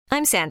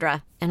I'm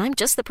Sandra, and I'm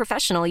just the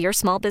professional your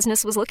small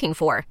business was looking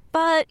for.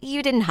 But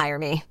you didn't hire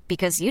me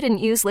because you didn't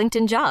use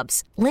LinkedIn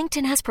Jobs.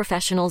 LinkedIn has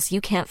professionals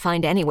you can't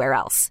find anywhere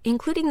else,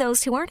 including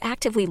those who aren't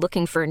actively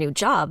looking for a new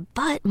job,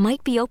 but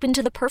might be open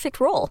to the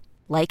perfect role,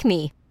 like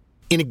me.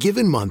 In a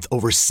given month,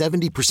 over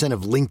 70%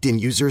 of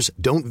LinkedIn users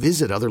don't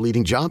visit other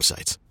leading job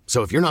sites.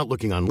 So if you're not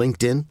looking on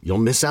LinkedIn, you'll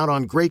miss out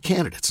on great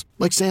candidates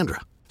like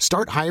Sandra.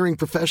 Start hiring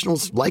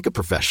professionals like a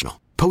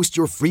professional. Post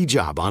your free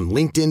job on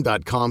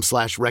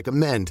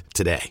linkedin.com/recommend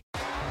today.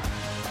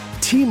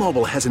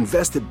 T-Mobile has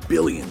invested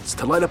billions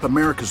to light up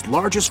America's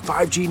largest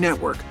 5G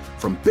network,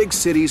 from big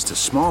cities to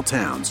small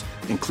towns,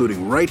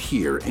 including right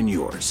here in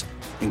yours.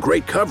 And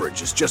great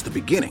coverage is just the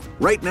beginning.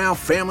 Right now,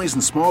 families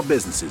and small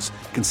businesses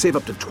can save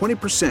up to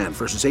 20%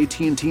 versus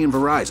AT&T and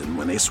Verizon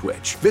when they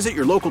switch. Visit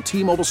your local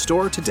T-Mobile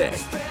store today.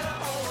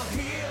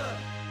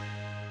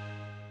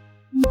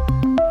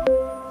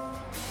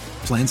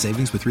 Plan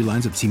savings with 3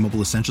 lines of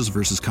T-Mobile Essentials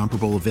versus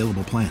comparable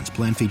available plans.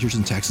 Plan features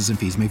and taxes and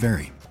fees may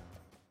vary.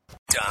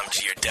 Dom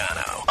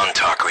Giordano on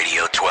Talk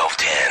Radio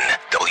 1210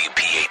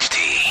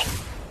 WPHT.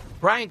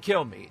 Brian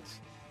Kilmeade,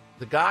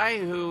 the guy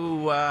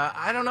who,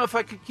 I don't know if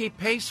I could keep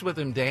pace with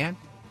him, Dan.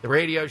 The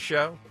radio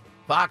show,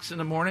 Fox in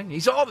the Morning.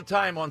 He's all the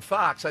time on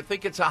Fox. I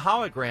think it's a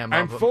hologram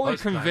I'm of him fully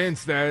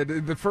convinced that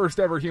the first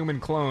ever human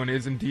clone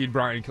is indeed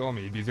Brian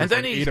Kilmeade. There's and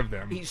then like 8 of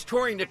them. He's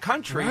touring the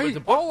country right? with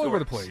the book all over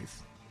the tours.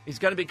 place. He's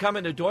going to be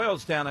coming to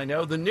Doylestown, I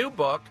know. The new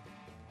book,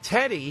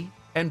 Teddy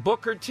and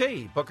Booker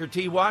T. Booker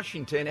T.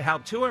 Washington, how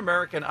two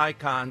American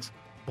icons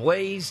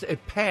blazed a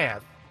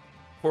path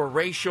for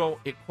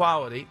racial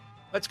equality.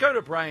 Let's go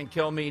to Brian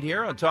Kilmeade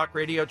here on Talk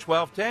Radio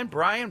 1210.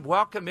 Brian,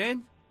 welcome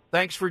in.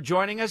 Thanks for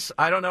joining us.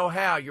 I don't know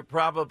how. You're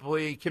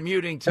probably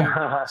commuting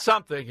to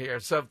something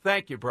here. So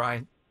thank you,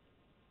 Brian.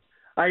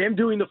 I am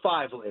doing the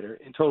 5 later,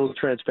 in total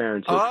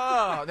transparency.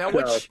 Oh, now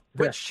which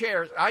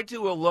chairs? I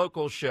do a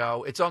local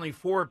show. It's only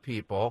 4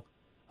 people.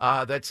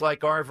 That's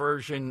like our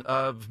version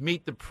of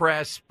Meet the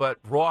Press, but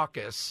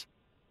raucous.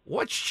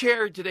 Which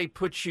chair do they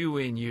put you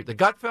in? The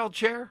Gutfeld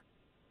chair?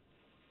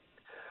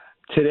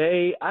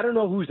 Today, I don't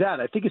know who's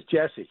out. I think it's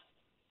Jesse.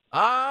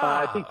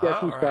 I think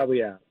Jesse's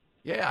probably out.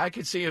 Yeah, I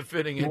could see him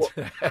fitting into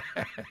that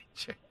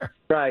chair.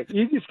 Right.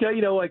 You just got,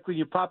 like when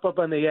you pop up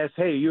on the yes,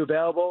 hey, are you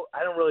available?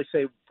 I don't really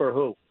say for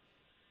who.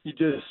 You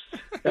just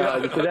so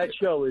that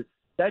show's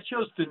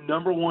the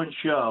number 1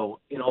 show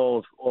in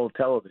all of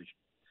television.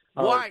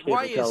 Why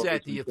is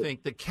that, do you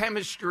think? The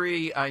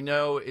chemistry, I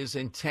know, is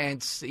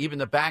intense. Even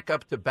the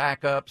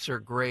backups are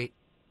great.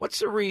 What's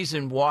the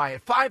reason why?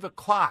 At 5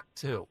 o'clock,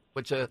 too,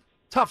 which is a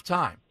tough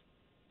time.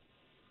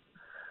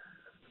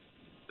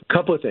 A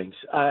couple of things.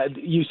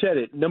 You said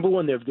it. Number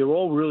 1, they're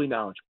all really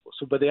knowledgeable,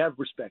 but they have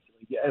respect.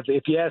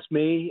 If you ask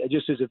me,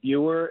 just as a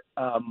viewer,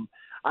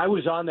 I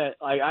was on that.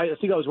 I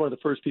think I was one of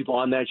the first people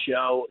on that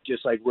show,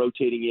 just like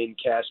rotating in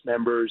cast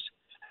members.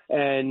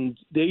 And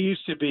there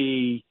used to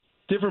be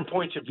different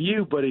points of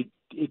view, but it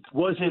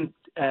wasn't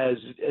as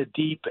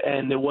deep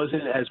and there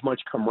wasn't as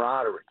much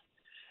camaraderie.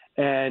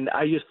 And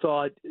I just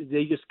thought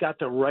they just got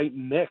the right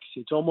mix.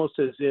 It's almost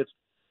as if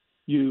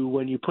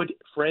when you put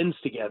friends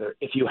together,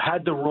 if you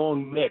had the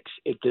wrong mix,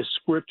 the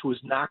script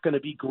was not going to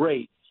be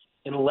great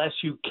unless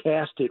you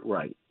cast it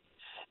right.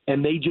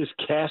 And they just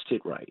cast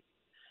it right.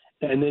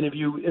 And then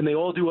and they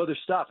all do other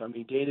stuff. I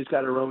mean, Dana's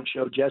got her own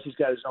show. Jesse's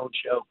got his own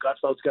show.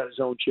 Gutfeld's got his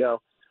own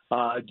show.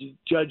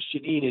 Judge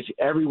Janine is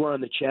everywhere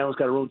on the channel. Has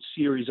got her own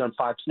series on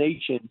Fox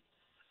Nation.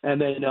 And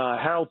then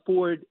Harold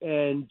Ford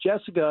and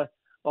Jessica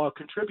are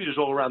contributors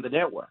all around the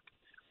network.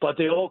 But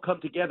they all come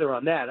together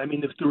on that. I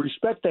mean, the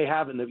respect they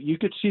have, you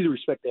could see the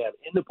respect they have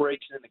in the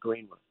breaks and in the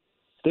green room.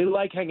 They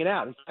like hanging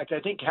out. In fact,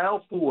 I think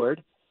Harold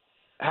Ford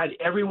had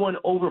everyone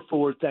over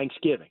for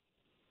Thanksgiving.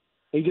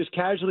 He just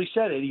casually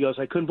said it. He goes,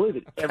 I couldn't believe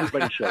it.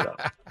 Everybody showed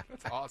up.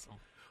 That's awesome.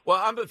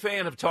 Well, I'm a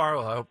fan of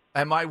Tarlo,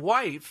 and my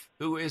wife,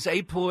 who is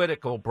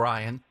apolitical,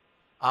 Brian,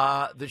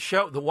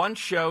 the one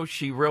show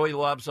she really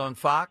loves on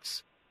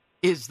Fox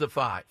is The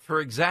 5,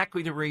 for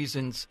exactly the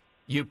reasons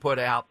you put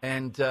out.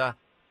 And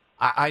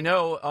I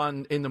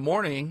know in the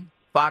morning,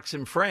 Fox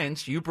and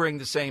Friends, you bring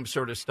the same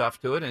sort of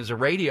stuff to it. And as a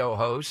radio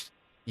host,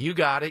 you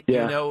got it.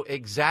 Yeah. You know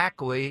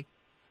exactly.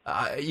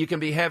 You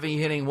can be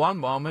heavy-hitting one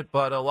moment,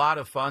 but a lot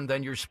of fun.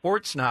 Then your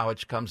sports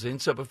knowledge comes in.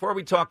 So before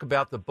we talk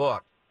about the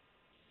book,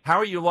 how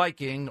are you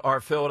liking our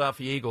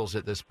Philadelphia Eagles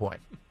at this point?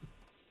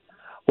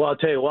 Well, I'll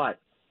tell you what.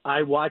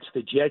 I watched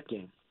the Jet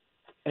game,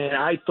 and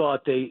I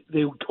thought they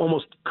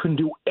almost couldn't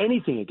do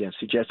anything against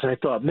the Jets. And I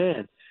thought,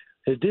 man,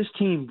 has this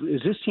team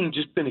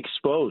just been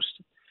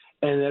exposed?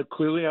 And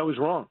clearly I was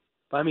wrong.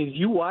 But, I mean,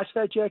 you watched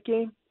that Jet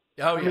game?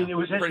 Oh, yeah. I mean, it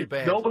was pretty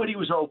bad. Nobody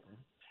was open.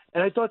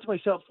 And I thought to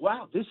myself,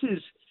 wow, this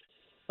is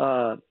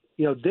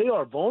they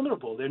are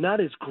vulnerable. They're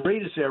not as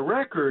great as their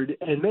record.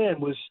 And,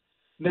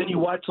 then you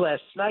watch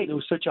last night, and it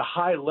was such a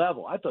high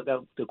level. I thought that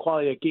the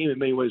quality of that game in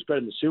many ways was better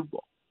than the Super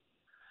Bowl.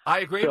 I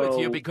agree with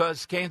you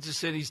because Kansas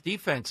City's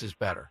defense is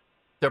better.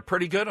 They're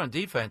pretty good on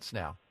defense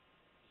now.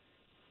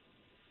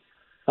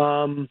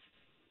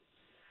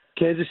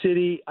 Kansas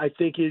City, I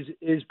think,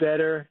 is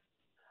better.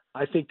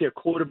 I think their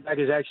quarterback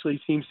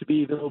seems to be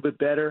even a little bit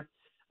better.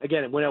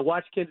 Again, when I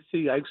watched Kansas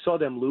City, I saw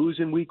them lose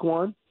in week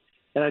 1,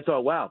 and I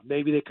thought, wow,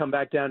 maybe they come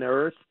back down to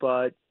earth,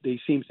 but they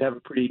seem to have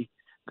a pretty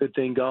good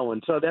thing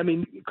going. So, I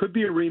mean, it could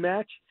be a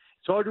rematch.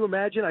 It's hard to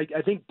imagine.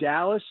 I think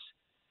Dallas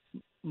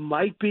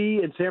might be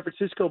and San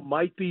Francisco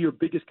might be your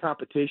biggest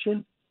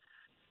competition.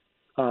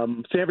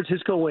 San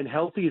Francisco, when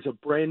healthy, is a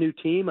brand-new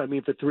team. I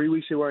mean, for 3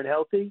 weeks they weren't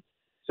healthy.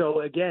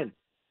 So, again,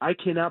 I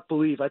cannot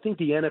believe – I think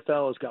the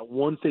NFL has got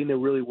one thing to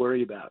really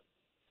worry about,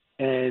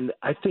 and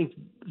I think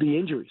the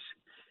injuries.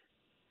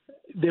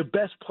 Their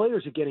best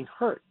players are getting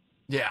hurt.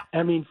 Yeah.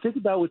 I mean, think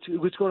about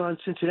what's going on in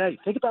Cincinnati.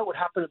 Think about what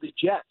happened to the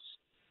Jets.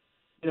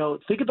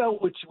 Think about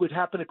what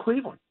happened to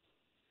Cleveland.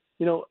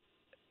 And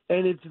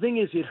the thing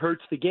is, it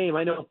hurts the game.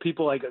 I know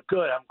people like,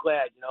 good, I'm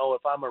glad.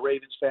 If I'm a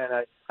Ravens fan,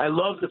 I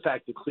love the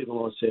fact that Cleveland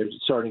lost their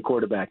starting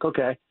quarterback.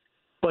 Okay.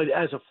 But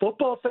as a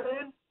football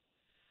fan,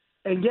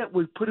 and yet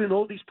we put in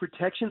all these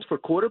protections for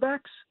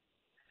quarterbacks,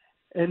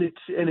 and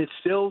it's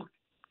still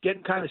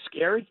getting kind of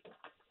scary.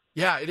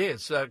 Yeah, it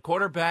is.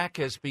 Quarterback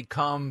has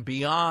become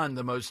beyond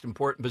the most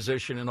important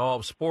position in all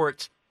of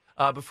sports.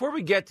 Before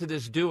we get to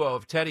this duo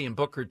of Teddy and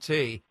Booker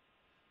T,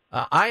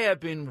 I have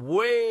been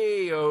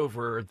way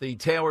over the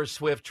Taylor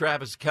Swift,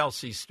 Travis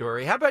Kelce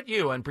story. How about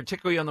you, and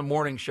particularly on the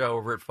morning show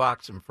over at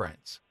Fox and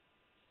Friends?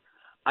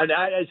 I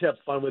just have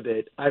fun with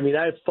it. I mean,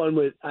 I have fun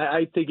with –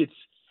 I think it's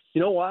 –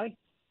 you know why?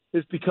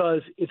 It's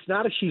because she's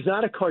not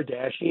a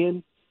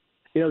Kardashian.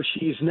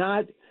 She's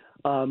not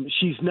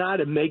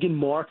a Meghan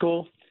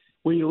Markle.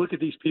 When you look at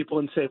these people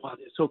and say, wow,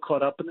 they're so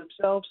caught up in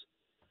themselves,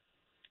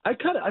 I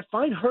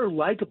find her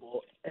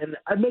likable. And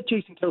I've met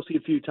Jason Kelce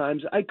a few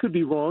times. I could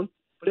be wrong,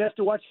 but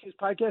after watching his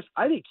podcast,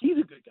 I think he's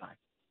a good guy.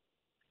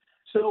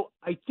 So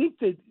I think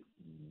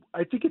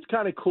it's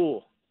kind of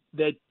cool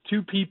that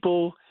two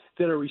people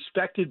that are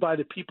respected by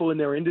the people in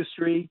their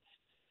industry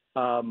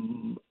got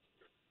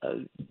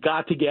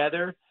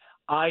together.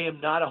 I am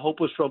not a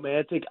hopeless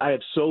romantic. I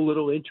have so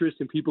little interest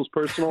in people's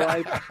personal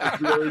lives,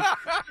 really.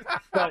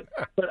 But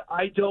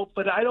I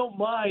don't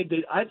mind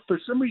that. For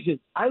some reason,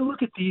 I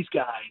look at these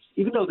guys,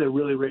 even though they're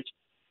really rich,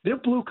 they're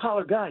blue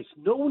collar guys.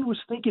 No one was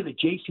thinking that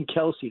Jason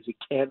Kelce is a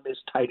can't-miss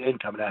tight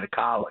end coming out of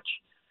college,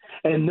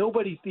 and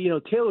nobody,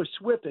 Taylor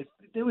Swift.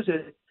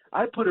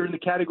 I put her in the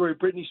category of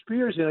Britney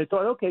Spears, and I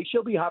thought, okay,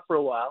 she'll be hot for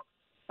a while.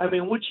 I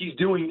mean, what she's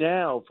doing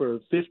now for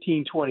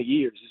 15, 20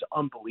 years is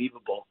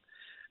unbelievable.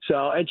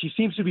 So, and she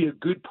seems to be a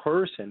good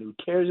person who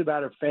cares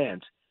about her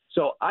fans.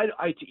 So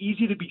it's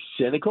easy to be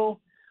cynical,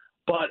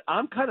 but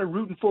I'm kind of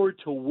rooting forward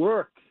to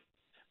work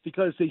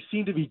because they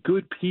seem to be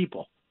good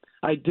people.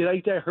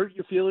 Did I hurt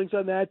your feelings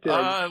on that?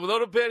 A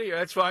little bit here.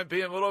 That's why I'm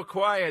being a little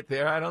quiet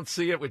there. I don't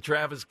see it with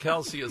Travis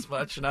Kelce as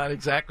much. Not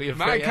exactly a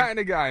fan. My kind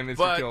of guy, Mr.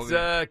 Kilmeade.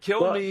 But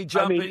Kilmeade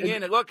jumping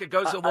in. And look, it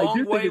goes a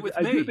long way with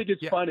me. I do think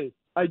it's funny.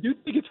 I do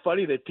think it's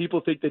funny that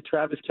people think that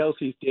Travis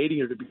Kelce is dating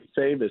her to be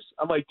famous.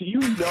 I'm like, do you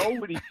know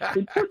when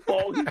in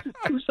football, he's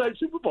a two-time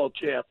Super Bowl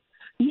champ.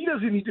 He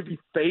doesn't need to be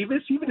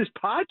famous. Even his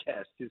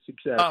podcast is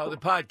successful. Oh, the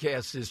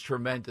podcast is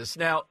tremendous.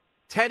 Now,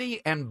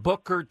 Teddy and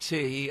Booker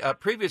T,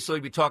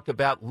 previously we talked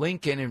about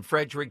Lincoln and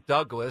Frederick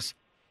Douglass.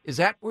 Is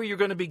that where you're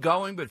going to be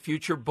going with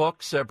future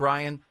books,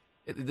 Brian?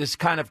 This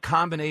kind of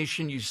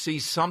combination, you see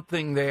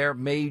something there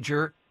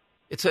major.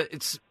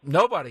 It's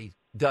nobody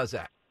does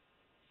that.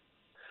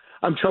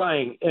 I'm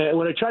trying.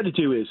 What I tried to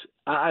do is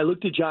I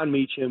looked at John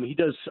Meacham. He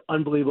does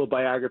unbelievable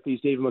biographies.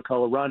 David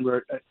McCullough,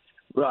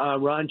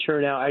 Ron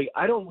Chernow.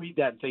 I don't read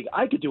that and think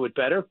I could do it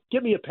better.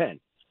 Give me a pen.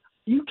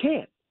 You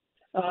can't.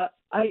 I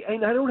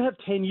don't have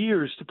 10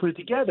 years to put it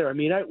together. I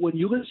mean, when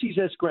Ulysses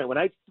S. Grant, when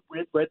I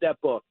read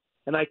that book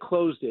and I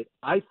closed it,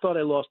 I thought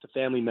I lost a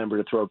family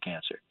member to throat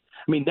cancer.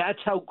 I mean, that's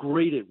how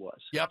great it was.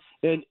 Yep.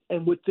 And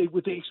what they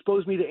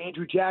exposed me to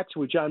Andrew Jackson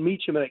with John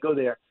Meacham, and I go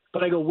there.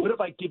 But I go, what if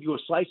I give you a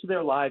slice of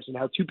their lives and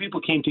how two people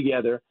came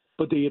together,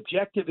 but the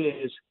objective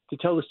is to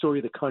tell the story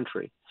of the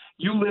country.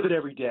 You live it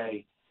every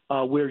day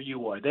where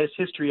you are. There's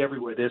history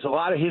everywhere. There's a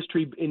lot of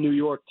history in New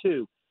York,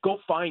 too. Go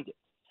find it.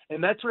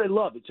 And that's what I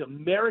love. It's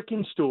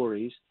American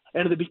stories.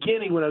 And at the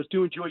beginning, when I was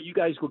doing Joy, you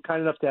guys were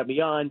kind enough to have me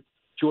on,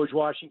 George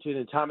Washington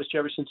and Thomas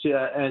Jefferson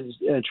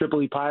and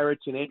Tripoli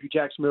Pirates and Andrew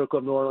Jackson, Miracle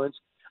of New Orleans.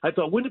 I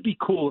thought, wouldn't it be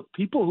cool if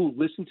people who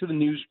listen to the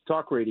news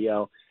talk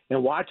radio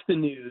and watch the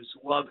news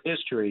love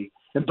history?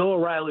 And Bill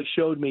O'Reilly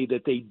showed me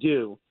that they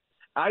do.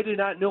 I did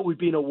not know we'd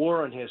be in a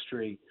war on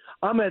history.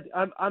 I'm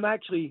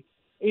actually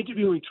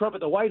interviewing Trump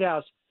at the White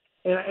House,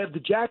 and I have the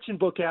Jackson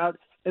book out,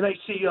 and I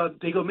see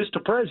they go,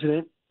 Mr.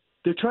 President,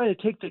 they're trying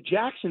to take the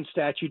Jackson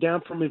statue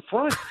down from in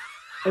front.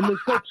 And they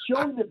start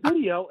showing the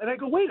video, and I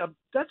go, wait,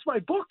 that's my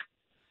book.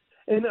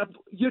 And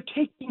you're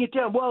taking it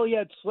down. Well, he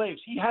had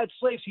slaves. He had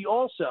slaves. He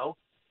also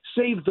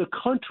saved the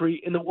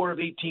country in the War of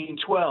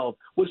 1812,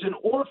 was an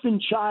orphan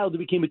child who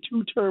became a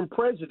two-term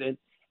president,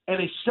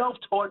 and a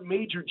self-taught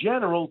major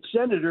general,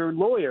 senator,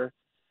 lawyer.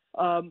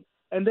 And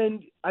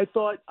then I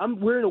thought,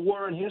 we're in a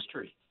war on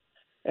history.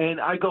 And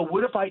I go,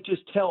 what if I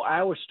just tell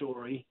our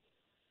story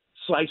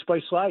slice by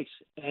slice.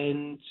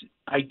 And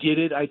I did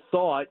it, I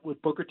thought,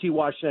 with Booker T.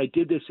 Washington. I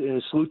did this in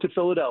a Salute to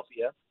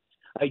Philadelphia.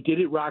 I did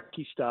it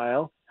Rocky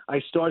style. I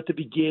start the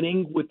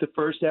beginning with the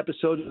first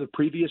episode of the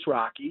previous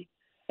Rocky.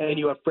 And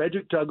you have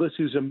Frederick Douglass,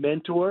 who's a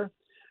mentor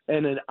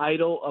and an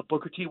idol of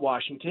Booker T.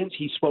 Washington's.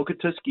 He spoke at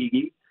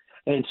Tuskegee.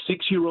 And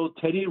 6-year-old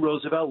Teddy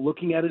Roosevelt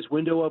looking at his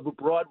window over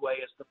Broadway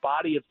as the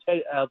body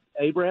of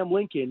Abraham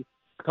Lincoln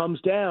comes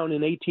down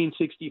in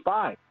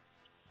 1865.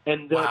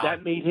 And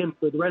that made him,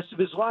 for the rest of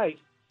his life,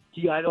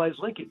 he idolized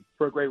Lincoln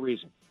for a great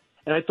reason.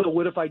 And I thought,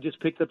 what if I just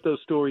picked up those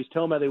stories,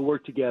 tell them how they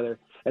work together,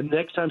 and the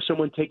next time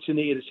someone takes a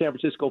knee at a San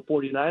Francisco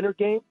 49er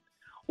game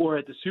or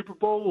at the Super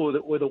Bowl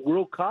or the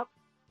World Cup,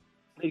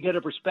 they get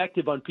a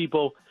perspective on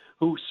people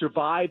who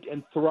survived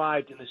and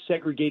thrived in the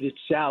segregated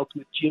South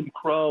with Jim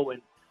Crow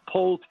and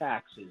poll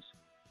taxes.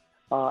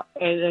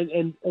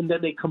 And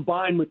then they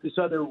combine with this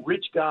other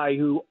rich guy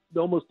who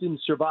almost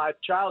didn't survive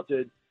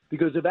childhood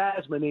because of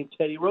asthma named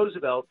Teddy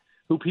Roosevelt,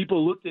 who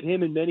people looked at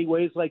him in many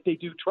ways like they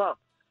do Trump.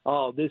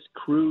 Oh, this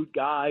crude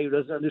guy who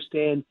doesn't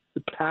understand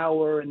the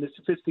power and the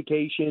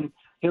sophistication.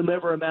 He'll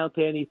never amount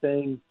to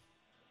anything.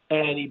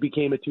 And he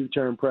became a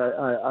two-term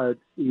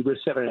he was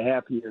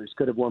 7.5 years,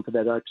 could have won for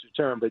that extra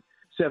term, but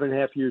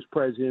 7.5 years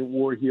president,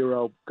 war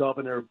hero,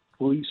 governor,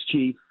 police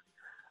chief,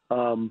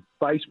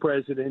 vice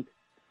president,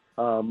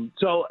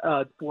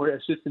 for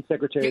assistant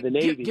secretary of the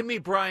Navy. Give me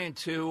Brian,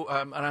 too,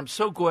 and I'm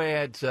so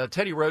glad.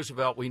 Teddy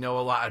Roosevelt, we know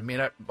a lot. I mean,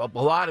 a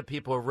lot of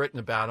people have written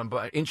about him,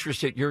 but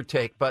interested your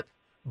take. But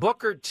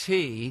Booker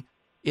T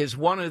is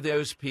one of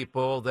those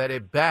people that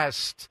at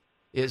best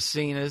is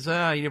seen as,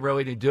 he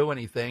really didn't do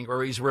anything,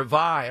 or he's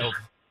reviled.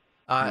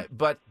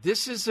 But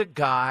this is a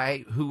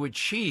guy who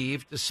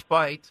achieved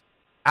despite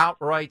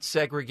outright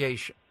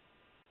segregation.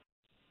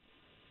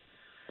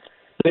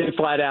 They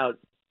flat out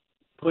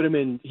put him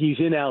in. He's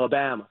in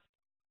Alabama,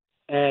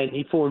 and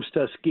he forms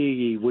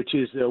Tuskegee, which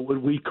is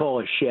what we call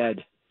a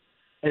shed,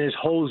 and there's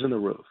holes in the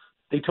roof.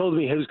 They told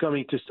me he was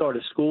coming to start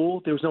a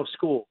school. There was no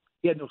school.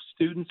 He had no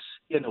students.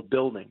 He had no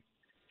building.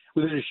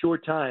 Within a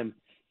short time,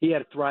 he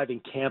had a thriving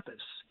campus.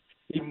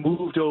 He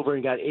moved over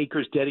and got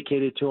acres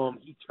dedicated to him.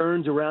 He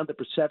turns around the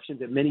perception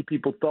that many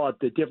people thought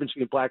the difference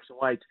between blacks and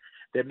whites,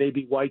 that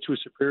maybe whites were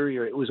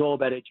superior. It was all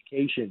about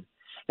education.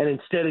 And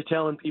instead of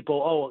telling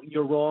people, oh,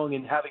 you're wrong,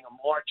 and having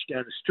a march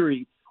down the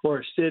street or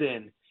a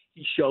sit-in,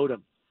 he showed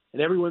them.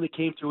 And everyone that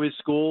came through his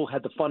school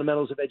had the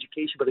fundamentals of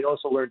education, but they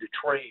also learned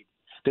a trade.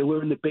 They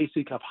learned the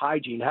basic of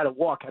hygiene, how to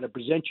walk, how to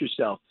present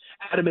yourself,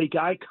 how to make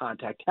eye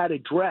contact, how to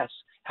dress,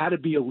 how to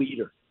be a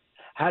leader,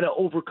 how to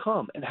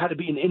overcome, and how to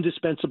be an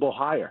indispensable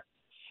hire.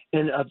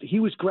 And he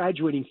was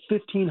graduating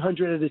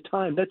 1,500 at a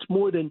time. That's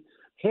more than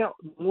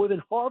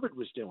Harvard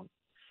was doing.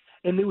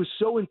 And it was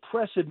so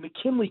impressive.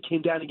 McKinley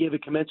came down and gave a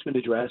commencement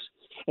address,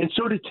 and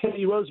so did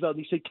Teddy Roosevelt.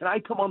 And he said, can I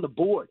come on the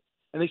board?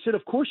 And they said,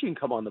 of course you can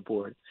come on the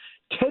board.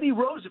 Teddy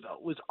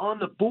Roosevelt was on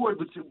the board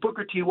with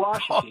Booker T.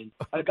 Washington,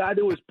 a guy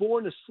that was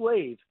born a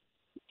slave.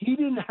 He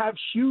didn't have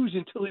shoes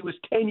until he was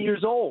 10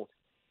 years old,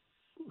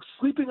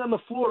 sleeping on the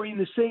floor, eating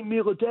the same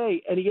meal a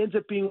day, and he ends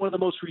up being one of the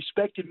most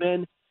respected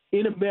men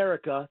in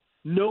America,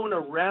 known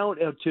around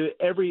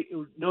every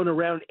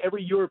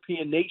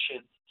European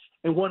nation,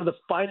 and one of the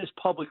finest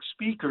public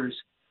speakers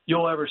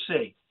you'll ever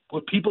see.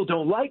 What people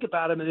don't like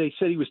about him is they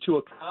said he was too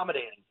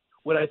accommodating.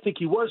 What I think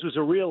he was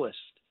a realist.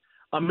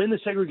 I'm in the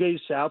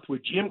segregated South where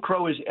Jim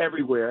Crow is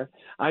everywhere.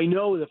 I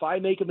know that if I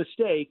make a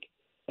mistake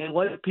and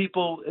let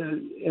people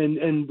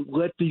and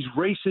let these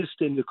racist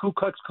and the Ku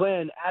Klux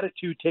Klan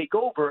attitude take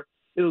over,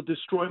 it'll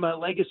destroy my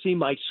legacy,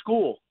 my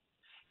school,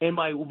 and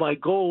my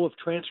goal of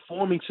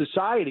transforming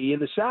society in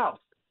the South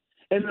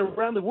and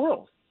around the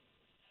world.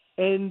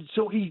 And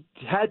so he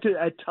had to,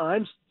 at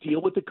times,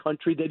 deal with the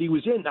country that he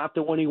was in, not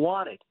the one he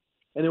wanted.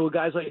 And there were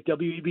guys like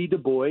W.E.B. Du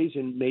Bois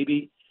and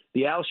maybe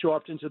the Al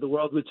Sharptons of the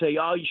world would say,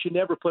 oh, you should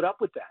never put up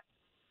with that.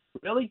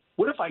 Really?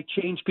 What if I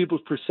changed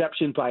people's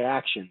perception by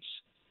actions?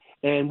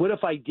 And what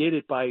if I did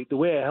it by the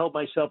way I held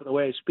myself and the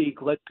way I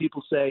speak, let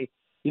people say,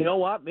 you know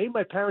what, maybe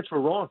my parents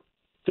were wrong.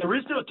 There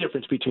is no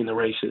difference between the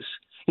races.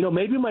 You know,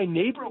 maybe my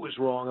neighbor was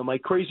wrong and my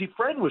crazy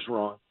friend was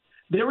wrong.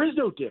 There is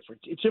no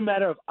difference. It's a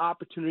matter of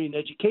opportunity and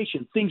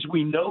education, things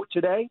we know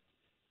today,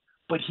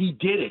 but he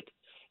did it.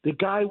 The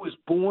guy was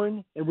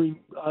born and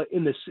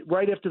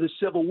right after the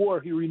Civil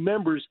War. He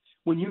remembers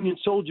when Union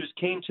soldiers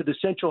came to the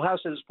central house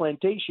at his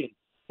plantation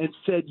and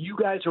said, you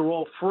guys are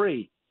all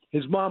free.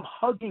 His mom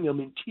hugging him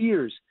in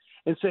tears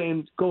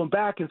and going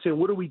back and saying,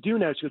 what do we do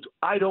now? She goes,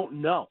 I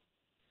don't know.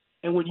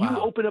 And when you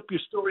open up your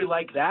story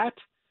like that,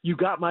 you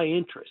got my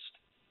interest.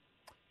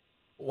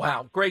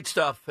 Wow, great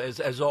stuff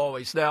as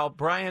always. Now,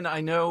 Brian,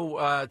 I know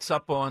it's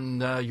up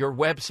on your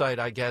website,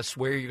 I guess,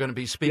 where you're going to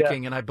be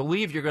speaking, and I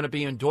believe you're going to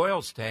be in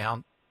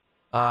Doylestown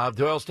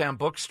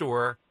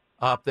Bookstore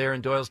up there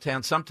in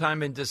Doylestown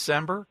sometime in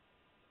December.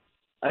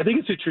 I think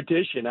it's a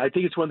tradition. I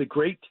think it's one of the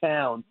great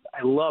towns.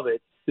 I love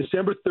it.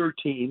 December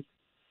 13th,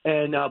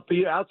 and I'll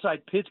be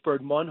outside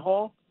Pittsburgh, Munn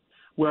Hall,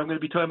 where I'm going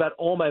to be talking about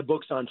all my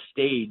books on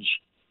stage.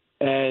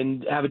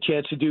 and have a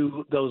chance to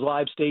do those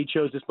live stage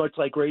shows. It's much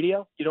like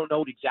radio. You don't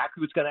know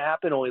exactly what's going to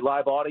happen, only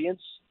live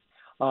audience.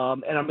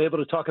 And I'm able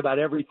to talk about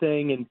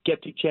everything and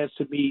get the chance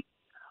to meet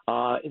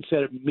our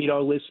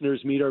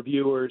listeners, meet our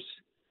viewers.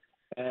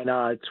 And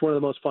it's one of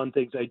the most fun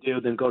things I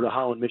do, then go to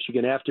Holland,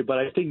 Michigan after. But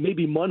I think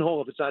maybe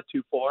Munhall, if it's not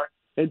too far,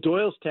 and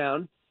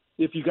Doylestown,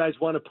 if you guys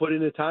want to put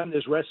in the time,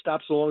 there's rest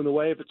stops along the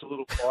way if it's a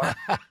little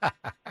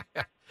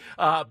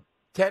far.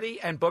 Teddy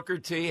and Booker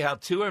T, how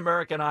two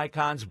American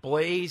icons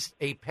blazed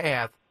a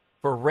path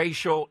for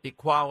racial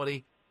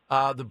equality.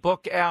 The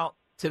book out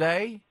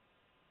today?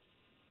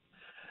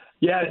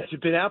 Yeah, it's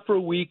been out for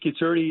a week.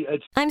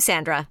 I'm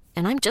Sandra,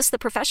 and I'm just the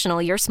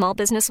professional your small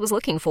business was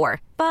looking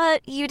for.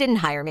 But you didn't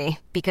hire me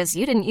because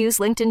you didn't use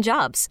LinkedIn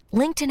Jobs.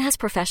 LinkedIn has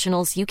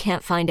professionals you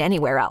can't find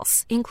anywhere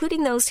else,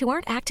 including those who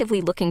aren't actively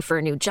looking for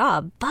a new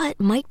job, but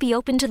might be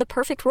open to the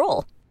perfect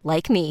role,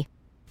 like me.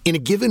 In a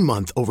given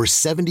month, over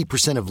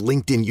 70% of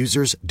LinkedIn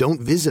users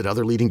don't visit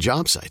other leading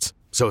job sites.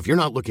 So if you're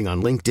not looking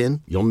on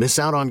LinkedIn, you'll miss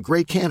out on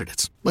great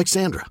candidates like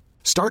Sandra.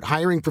 Start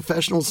hiring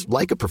professionals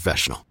like a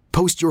professional.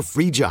 Post your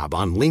free job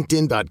on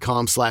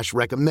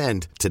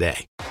linkedin.com/recommend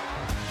today.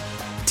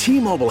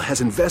 T-Mobile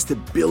has invested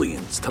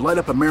billions to light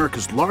up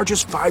America's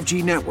largest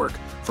 5G network,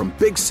 from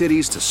big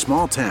cities to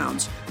small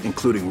towns,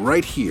 including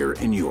right here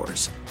in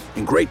yours.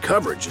 And great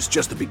coverage is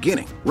just the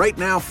beginning. Right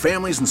now,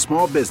 families and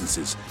small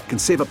businesses can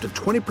save up to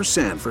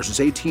 20%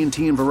 versus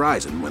AT&T and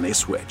Verizon when they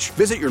switch.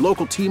 Visit your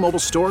local T-Mobile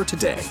store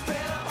today.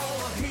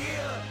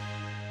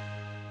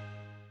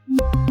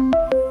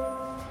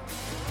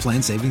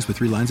 Plan savings with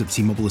 3 lines of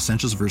T-Mobile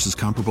Essentials versus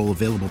comparable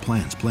available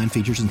plans. Plan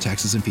features and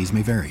taxes and fees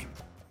may vary.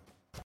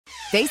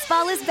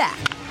 Baseball is back,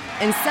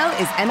 and so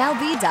is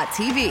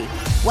MLB.tv.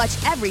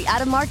 Watch every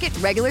out-of-market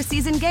regular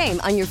season game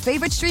on your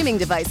favorite streaming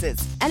devices,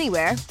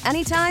 anywhere,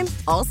 anytime,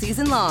 all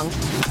season long.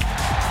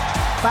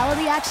 Follow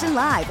the action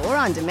live or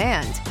on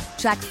demand.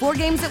 Track 4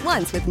 games at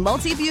once with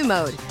multi-view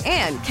mode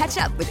and catch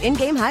up with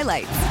in-game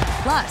highlights.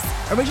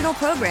 Plus, original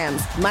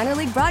programs, minor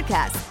league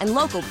broadcasts, and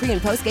local pre-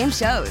 and post-game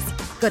shows.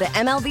 Go to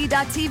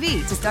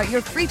MLB.tv to start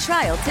your free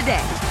trial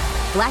today.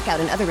 Blackout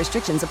and other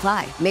restrictions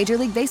apply. Major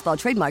League Baseball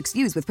trademarks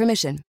used with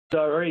permission.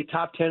 Already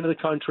top 10 of the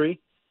country.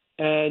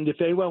 And if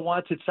anyone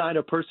wants it signed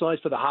or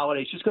personalized for the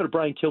holidays, just go to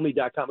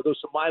BrianKilmeade.com. It goes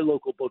to my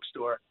local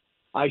bookstore.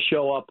 I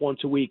show up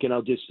once a week, and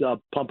I'll just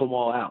pump them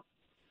all out.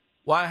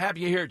 Well, I have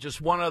you here. Just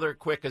one other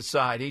quick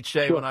aside. Each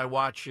day Sure. when I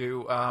watch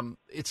you,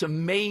 it's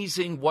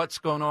amazing what's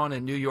going on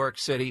in New York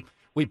City.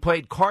 We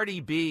played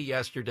Cardi B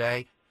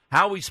yesterday.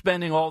 How are we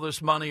spending all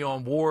this money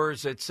on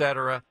wars, et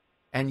cetera?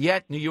 And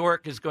yet New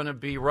York is going to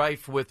be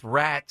rife with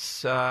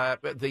rats,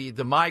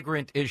 the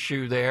migrant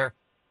issue there.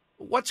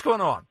 What's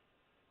going on?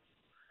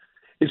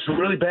 It's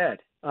really bad.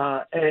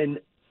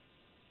 And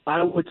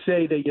I would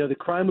say that, the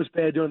crime was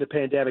bad during the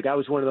pandemic. I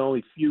was one of the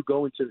only few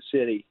going to the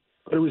city,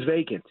 but it was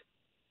vacant.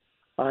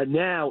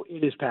 Now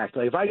it is packed.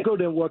 Like if I go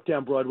to walk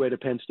down Broadway to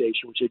Penn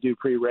Station, which I do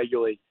pretty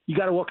regularly, you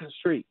got to walk in the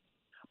street.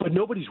 But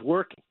nobody's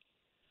working.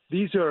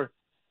 These are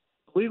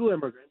illegal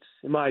immigrants,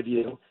 in my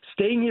view,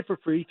 staying here for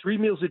free, 3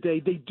 meals a day.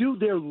 They do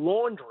their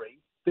laundry.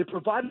 They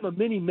provide them a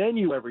mini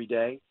menu every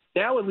day.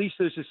 Now at least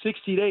there's a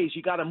 60 days.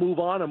 You got to move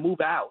on or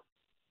move out.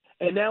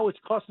 And now it's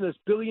costing us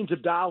billions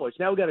of dollars.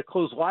 Now we got to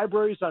close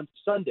libraries on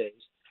Sundays,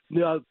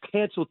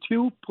 cancel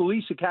 2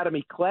 police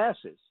academy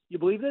classes. You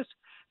believe this?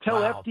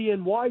 Tell Wow.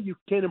 FDNY you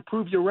can't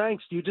improve your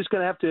ranks. You're just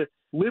going to have to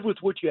live with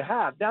what you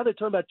have. Now they're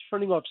talking about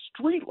turning off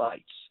street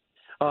lights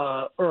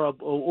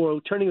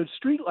or turning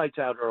street lights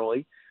out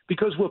early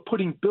because we're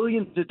putting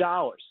billions of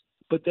dollars.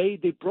 But they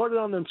brought it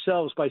on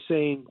themselves by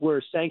saying we're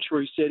a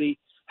sanctuary city.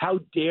 How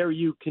dare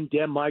you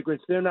condemn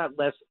migrants? They're not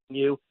less than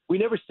you. We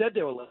never said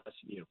they were less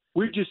than you.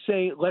 We were just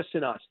saying less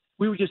than us.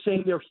 We were just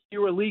saying they're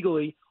here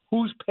illegally.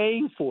 Who's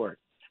paying for it?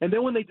 And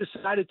then when they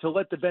decided to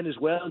let the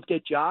Venezuelans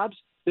get jobs,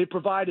 they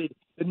provided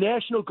 – the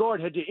National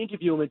Guard had to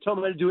interview them and tell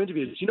them how to do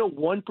interviews.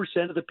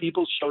 1% of the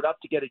people showed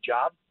up to get a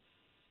job?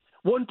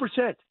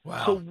 1%.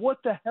 Wow. So what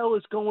the hell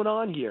is going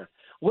on here?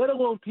 Let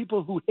alone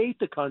people who hate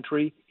the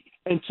country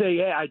and say,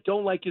 hey, I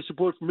don't like your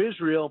support from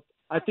Israel.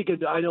 I think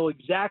I know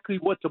exactly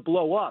what to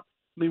blow up.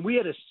 I mean, we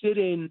had a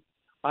sit-in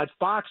at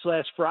Fox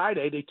last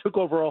Friday. They took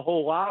over a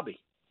whole lobby.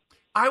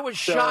 I was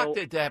shocked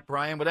at that,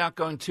 Brian, without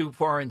going too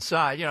far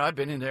inside. I've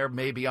been in there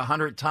maybe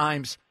 100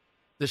 times.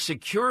 The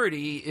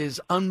security is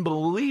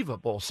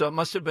unbelievable. So it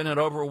must have been an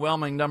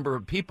overwhelming number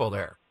of people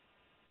there.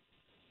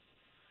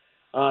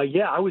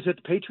 Yeah, I was at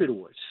the Patriot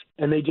Awards,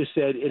 and they just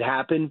said it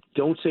happened.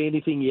 Don't say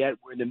anything yet.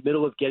 We're in the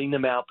middle of getting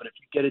them out, but if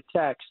you get a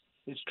text,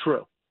 it's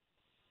true.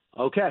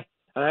 Okay.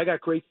 And I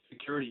got great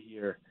security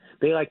here.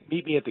 They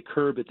meet me at the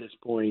curb at this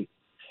point,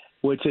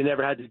 which they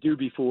never had to do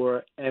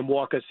before, and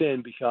walk us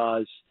in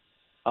because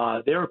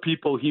there are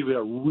people here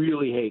that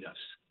really hate us.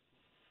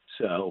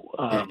 So,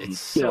 and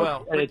it's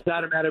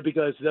not a matter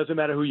because it doesn't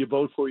matter who you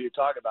vote for, you're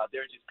talking about.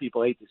 They're just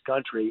people hate this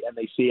country, and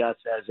they see us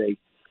as a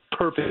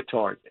perfect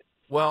target.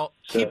 Well,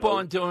 keep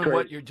on doing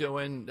what you're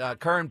doing.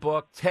 Current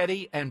book,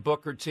 Teddy and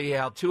Booker T.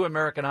 How two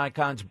American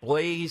icons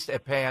blazed a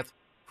path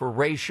for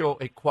racial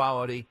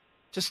equality.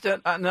 Just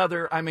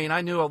another, I mean,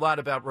 I knew a lot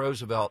about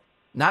Roosevelt,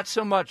 not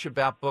so much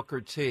about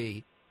Booker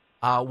T.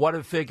 What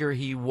a figure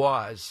he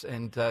was,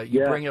 and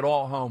you bring it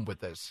all home with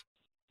this.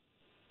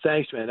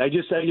 Thanks, man. I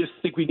just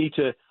think we need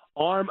to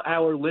arm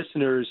our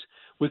listeners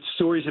with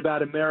stories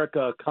about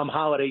America come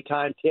holiday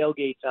time,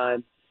 tailgate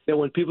time, that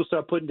when people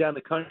start putting down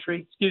the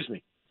country, excuse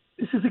me,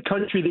 this is a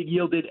country that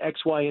yielded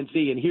X, Y, and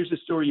Z, and here's a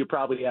story you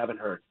probably haven't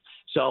heard.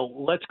 So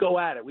let's go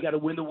at it. We got to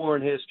win the war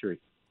in history.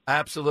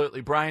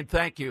 Absolutely. Brian,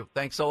 thank you.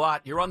 Thanks a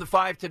lot. You're on the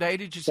 5 today,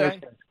 did you say?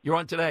 Thanks. You're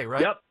on today,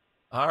 right? Yep.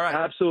 All right.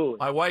 Absolutely.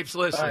 My wife's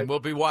listening. Right. We'll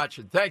be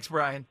watching. Thanks,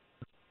 Brian.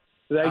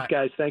 Thanks,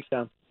 guys. Thanks,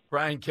 Tom.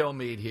 Brian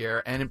Kilmeade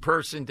here. And in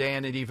person,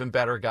 Dan, an even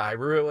better guy.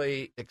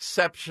 Really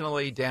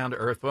exceptionally down to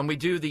earth. When we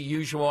do the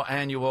usual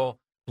annual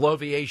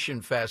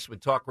Bloviation Fest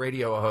with talk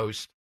radio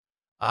host,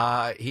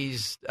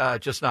 he's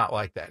just not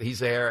like that. He's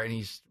there, and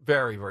he's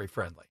very, very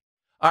friendly.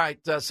 All right,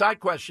 side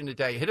question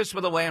today. Hit us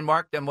with a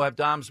landmark, then we'll have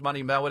Dom's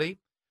Money Melody.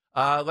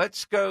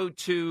 Let's go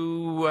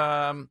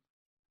to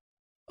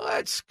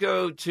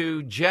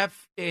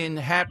Jeff in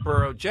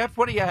Hatboro. Jeff,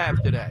 what do you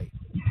have today?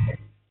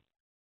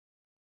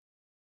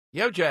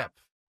 Yo, Jeff.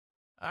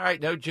 All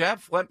right, no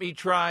Jeff. Let me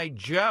try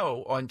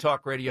Joe on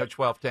Talk Radio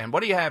 1210.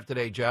 What do you have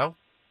today, Joe?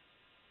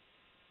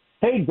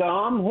 Hey,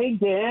 Dom. Hey,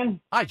 Dan.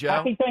 Hi, Joe.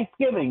 Happy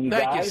Thanksgiving, you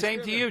guys. Thank you.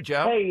 Same to you,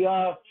 Joe. Hey,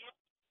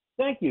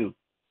 thank you.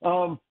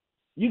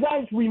 You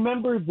guys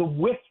remember the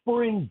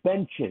Whispering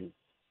Benches?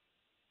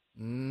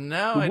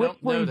 No, I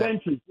don't know that. The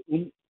Whispering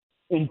Benches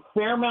in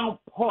Fairmount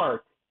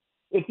Park.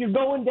 If you're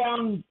going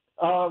down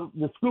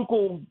the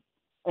Schuylkill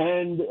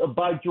and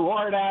by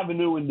Girard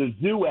Avenue and the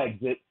zoo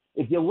exit,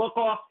 if you look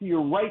off to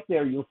your right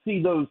there, you'll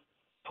see those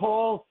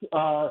tall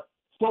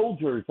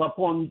soldiers up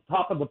on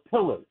top of the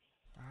pillars.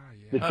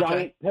 The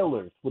giant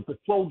pillars with the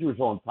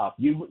soldiers on top.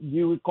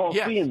 You recall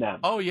seeing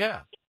them? Oh yeah,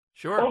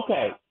 sure.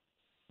 Okay,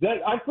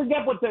 I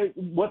forget what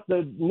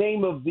the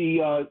name of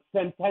the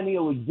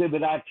Centennial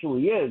exhibit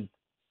actually is,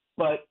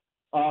 but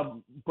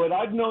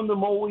I've known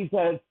them always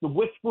as the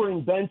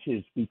Whispering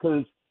Benches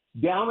because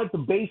down at the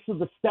base of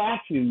the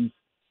statues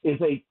is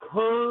a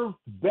curved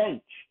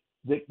bench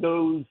that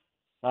goes,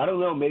 I don't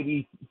know,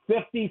 maybe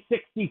 50,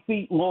 60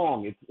 feet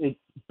long. It's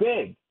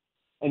big.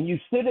 And you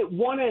sit at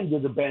one end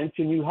of the bench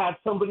and you have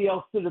somebody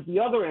else sit at the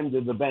other end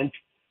of the bench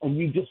and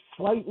you just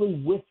slightly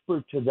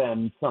whisper to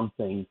them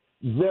something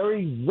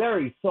very,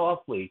 very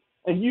softly.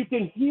 And you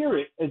can hear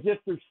it as if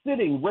they're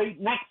sitting right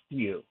next to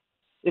you.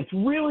 It's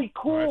really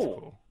cool.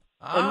 Oh,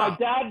 that's cool. And my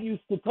dad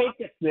used to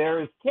take us there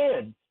as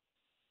kids.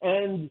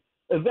 And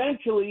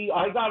eventually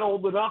I got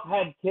old enough,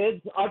 had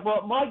kids. I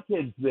brought my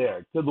kids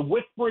there to the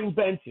Whispering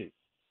Benches.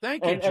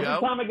 Thank you, and Joe.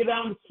 every time I get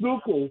down to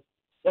Schuylkill,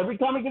 I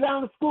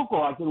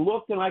can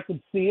look and I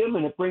can see them,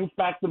 and it brings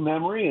back the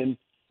memory, and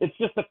it's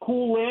just a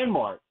cool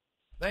landmark.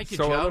 Thank you,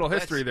 so Joe. A little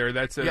history there.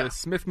 That's the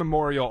Smith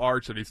Memorial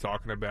Arch that he's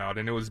talking about,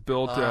 and it was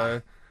built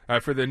for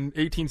the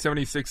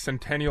 1876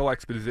 Centennial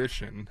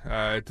Exposition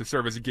to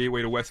serve as a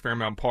gateway to West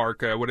Fairmount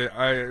Park. What it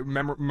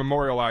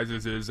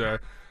memorializes is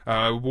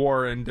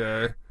war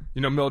and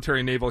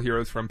military and naval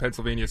heroes from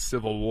Pennsylvania's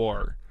Civil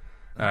War.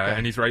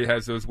 And he's right, he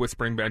has those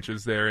Whispering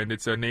Benches there, and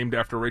it's named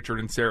after Richard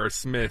and Sarah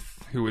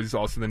Smith, who is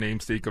also the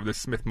namesake of the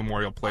Smith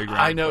Memorial Playground.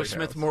 I know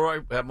Smith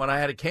Memorial. When I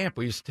had a camp,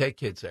 we used to take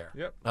kids there.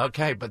 Yep.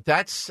 Okay, but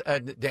that's,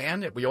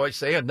 Dan, we always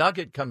say a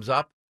nugget comes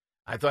up.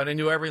 I thought I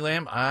knew every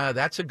lamb.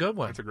 That's a good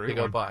one. That's a great to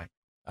go one. by.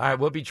 All right,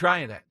 we'll be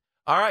trying that.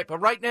 All right, but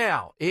right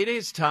now, it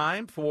is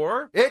time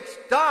for... It's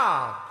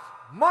Dom's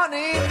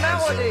Money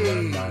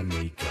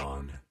Melody.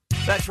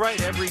 That's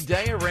right. Every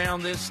day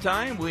around this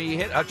time, we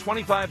hit a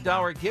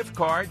 $25 gift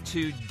card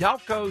to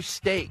Delco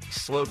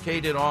Steaks,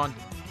 located on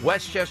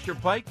Westchester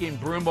Pike in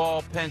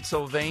Broomall,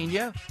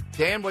 Pennsylvania.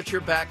 Dan, what's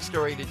your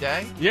backstory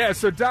today? Yeah,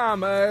 so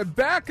Dom,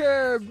 back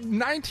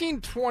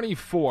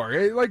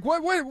 1924. Like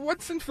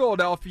what's in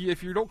Philadelphia?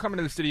 If you don't come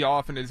into the city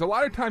often, is a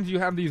lot of times you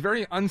have these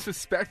very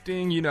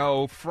unsuspecting,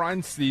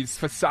 fronts, these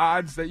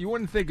facades that you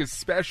wouldn't think is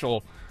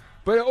special.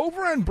 But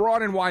over in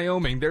Broad in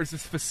Wyoming, there's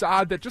this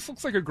facade that just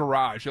looks like a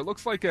garage. It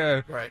looks like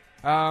a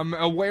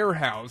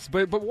warehouse.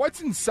 But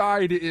what's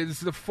inside is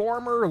the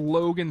former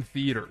Logan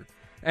Theater.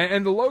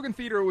 And the Logan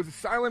Theater was a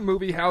silent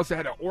movie house. It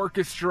had an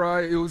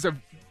orchestra. It was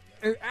an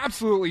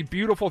absolutely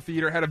beautiful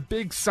theater. It had a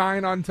big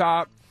sign on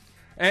top.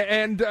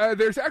 And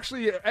there's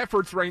actually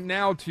efforts right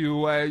now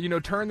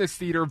to, turn this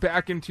theater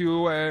back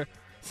into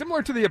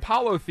similar to the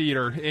Apollo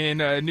Theater in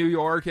New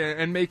York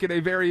and make it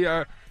a very...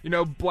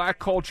 black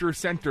culture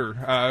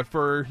center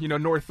for,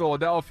 North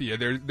Philadelphia.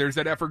 There's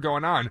that effort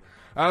going on.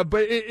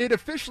 But it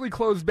officially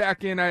closed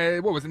back in,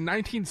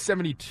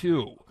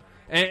 1972.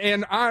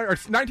 And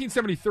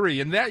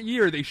 1973. And that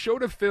year, they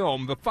showed a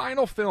film. The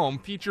final film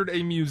featured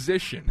a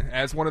musician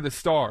as one of the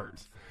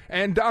stars.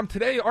 And, Dom,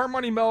 today, our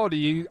Money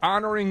Melody,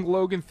 honoring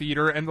Logan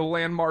Theater and the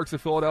landmarks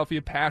of Philadelphia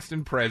past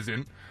and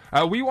present.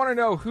 We want to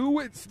know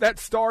who that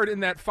starred in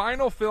that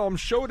final film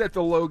showed at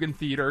the Logan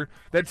Theater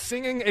that's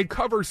singing a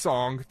cover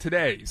song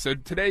today. So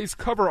today's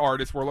cover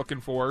artist we're looking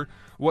for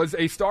was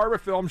a star of a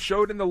film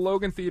showed in the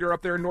Logan Theater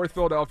up there in North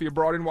Philadelphia,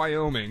 brought in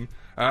Wyoming,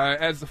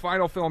 as the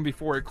final film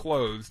before it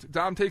closed.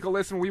 Dom, take a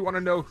listen. We want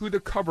to know who the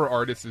cover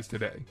artist is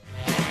today.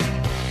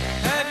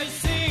 Have you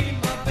seen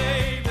my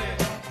baby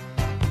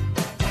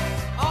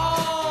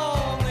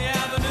on the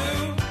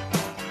avenue?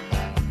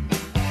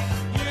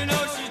 You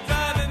know she's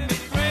driving me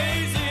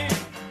crazy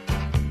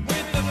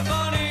with the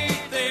funny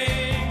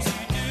things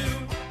she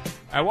do.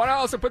 I want to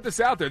also put this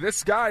out there.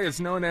 This guy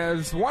is known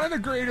as one of the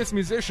greatest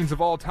musicians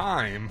of all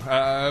time,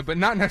 but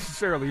not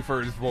necessarily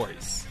for his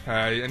voice.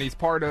 And he's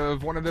part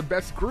of one of the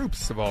best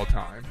groups of all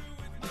time.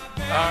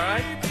 All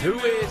right. Who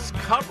is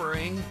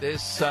covering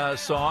this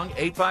song?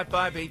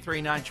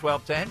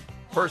 855-839-1210.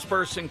 First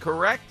person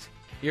correct.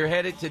 You're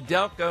headed to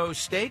Delco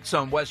Steaks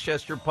on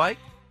Westchester Pike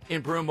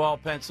in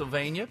Broomall,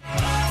 Pennsylvania.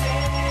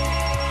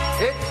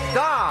 It's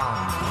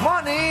Dom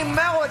Money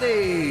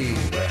Melody.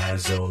 Where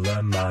has all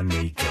the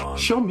money gone?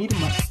 Show me the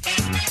money.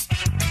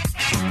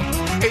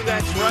 Hey,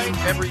 that's right.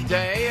 Every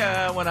day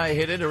when I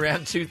hit it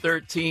around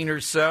 2:13 or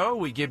so,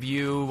 we give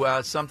you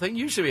something,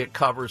 usually a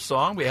cover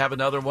song. We have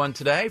another one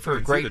today for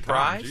a great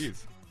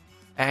prize.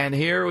 And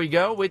here we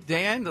go with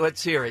Dan.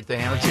 Let's hear it,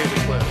 Dan. Let's hear the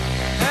clue.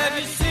 Have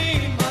you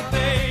seen my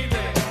baby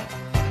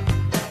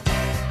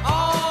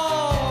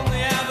on the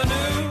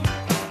avenue?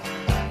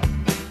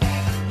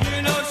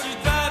 You know she's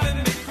driving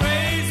me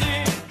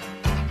crazy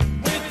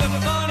with the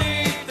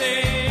funny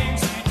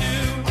things she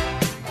do.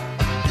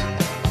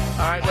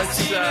 All right,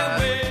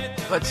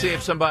 let's see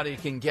if somebody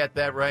can get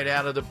that right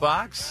out of the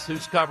box.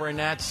 Who's covering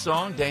that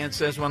song? Dan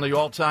says one of the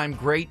all-time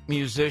great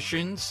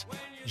musicians,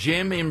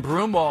 Jim in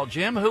Broomall.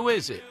 Jim, who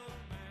is it?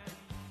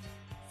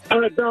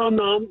 Dom,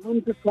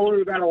 I'm just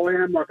calling about a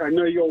landmark I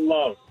know you'll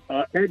love.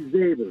 Ed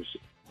Zavers.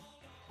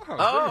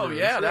 Oh,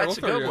 yeah, that's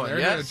a good one.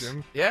 Yes.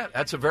 Yeah,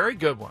 that's a very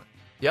good one.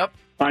 Yep.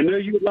 I know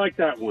you would like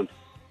that one.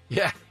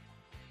 Yeah.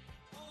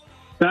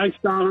 Thanks,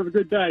 Dom. Have a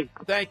good day.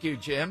 Thank you,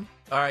 Jim.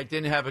 All right,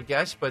 didn't have a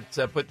guess, but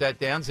put that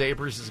down.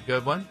 Zabers is a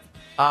good one.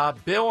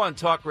 Bill on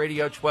Talk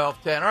Radio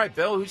 1210. All right,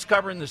 Bill, who's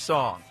covering the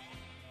song?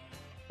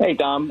 Hey,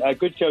 Dom.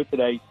 Good show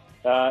today.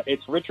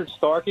 It's Richard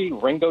Starkey,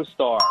 Ringo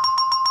Starr.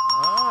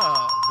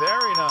 Oh,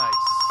 very nice.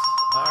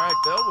 All right,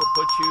 Bill, we'll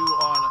put you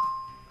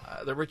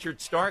on the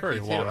Richard Starkey,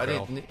 too. I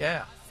didn't.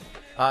 Yeah.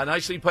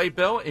 Nicely played,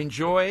 Bill.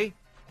 Enjoy.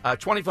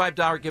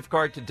 $25 gift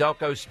card to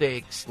Delco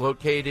Steaks,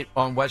 located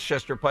on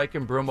Westchester Pike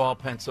in Broomall,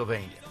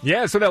 Pennsylvania.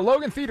 Yeah, so that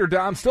Logan Theater,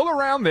 Dom, still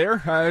around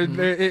there.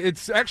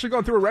 It's actually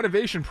going through a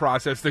renovation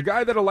process. The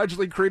guy that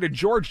allegedly created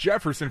George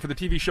Jefferson for the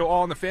TV show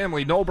All in the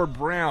Family, Norbert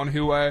Brown,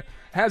 who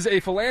has a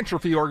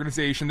philanthropy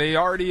organization. They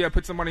already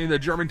put some money in the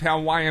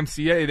Germantown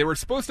YMCA. They were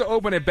supposed to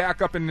open it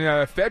back up in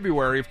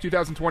February of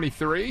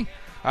 2023.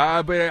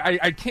 But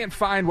I can't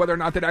find whether or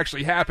not that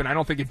actually happened. I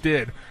don't think it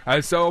did.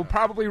 So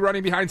probably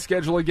running behind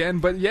schedule again.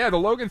 But yeah, the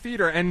Logan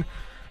Theater. And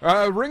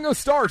Ringo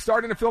Starr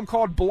starred in a film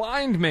called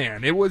Blind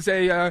Man. It was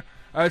a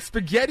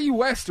spaghetti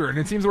western.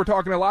 It seems we're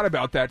talking a lot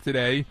about that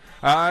today.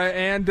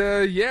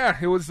 Yeah,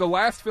 it was the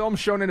last film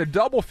shown in a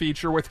double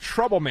feature with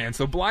Trouble Man.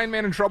 So Blind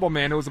Man and Trouble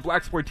Man, it was a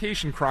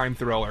blaxploitation crime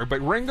thriller.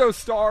 But Ringo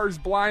Starr's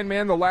Blind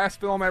Man, the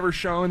last film ever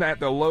shown at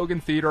the Logan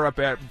Theater up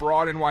at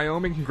Broad in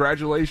Wyoming.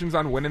 Congratulations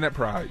on winning that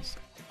prize.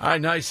 All right,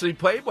 nicely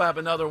played. We'll have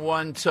another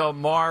one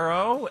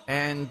tomorrow,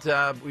 and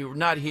we were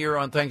not here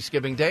on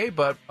Thanksgiving Day,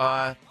 but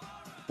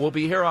we'll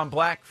be here on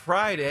Black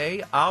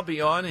Friday. I'll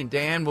be on, and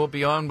Dan will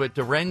be on with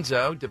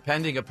Dorenzo,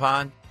 depending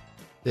upon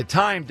the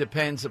time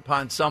depends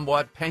upon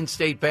somewhat Penn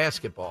State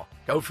basketball.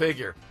 Go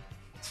figure.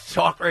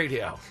 Talk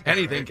radio.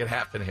 Anything can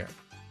happen here.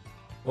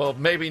 Well,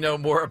 maybe know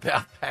more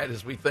about that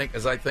as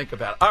I think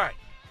about it. All right,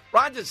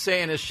 Ron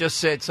DeSantis just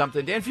said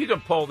something. Dan, if you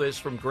can pull this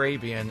from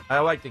Gravian, I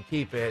like to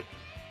keep it.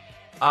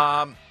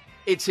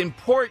 It's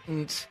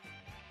important,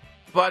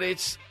 but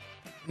it's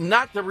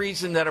not the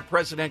reason that a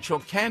presidential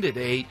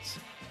candidate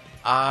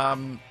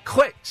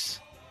clicks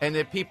and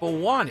that people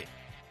want it.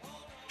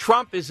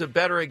 Trump is a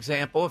better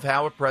example of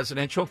how a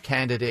presidential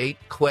candidate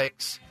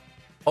clicks.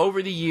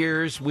 Over the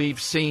years,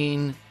 we've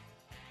seen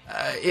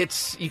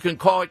you can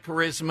call it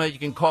charisma, you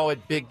can call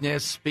it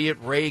bigness, be it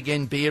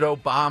Reagan, be it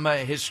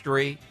Obama,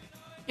 history.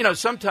 You know,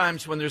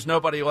 sometimes when there's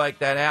nobody like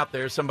that out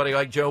there, somebody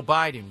like Joe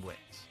Biden wins.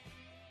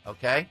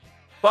 Okay?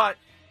 But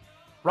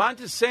Ron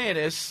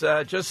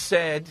DeSantis just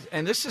said,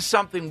 and this is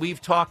something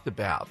we've talked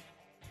about,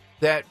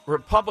 that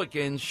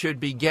Republicans should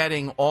be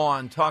getting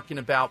on, talking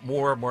about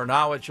more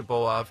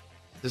knowledgeable of.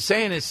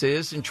 DeSantis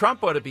is, and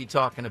Trump ought to be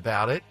talking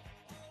about it,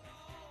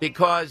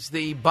 because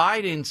the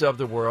Bidens of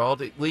the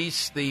world, at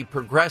least the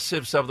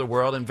progressives of the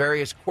world and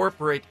various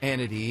corporate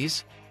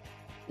entities,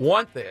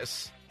 want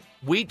this.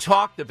 We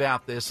talked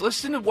about this.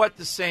 Listen to what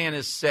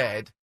DeSantis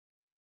said.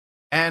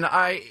 And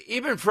I,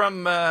 even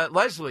from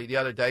Leslie the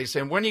other day,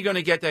 saying, when are you going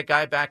to get that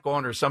guy back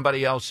on or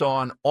somebody else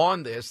on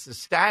this, the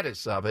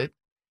status of it?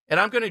 And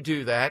I'm going to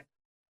do that.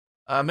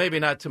 Maybe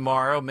not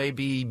tomorrow,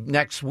 maybe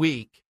next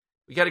week.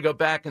 We got to go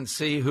back and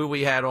see who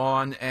we had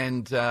on,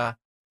 and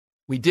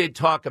we did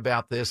talk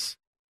about this.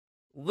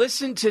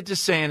 Listen to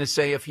DeSantis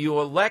say, if you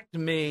elect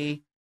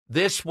me,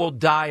 this will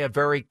die a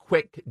very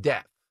quick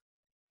death.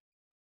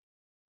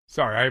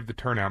 Sorry, I have the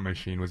turnout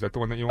machine. Was that the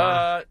one that you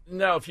wanted?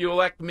 No, if you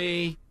elect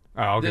me,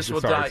 this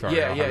will die. die.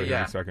 Yeah. In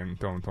a second.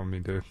 Don't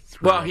mean to.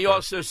 Well, he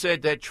also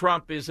said that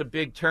Trump is a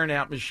big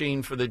turnout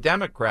machine for the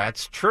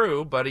Democrats.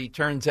 True, but he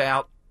turns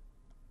out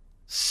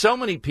so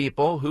many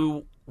people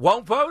who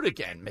won't vote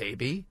again,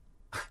 maybe.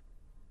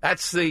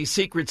 That's the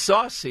secret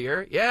sauce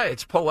here. Yeah,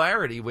 it's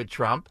polarity with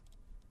Trump.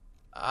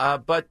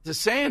 But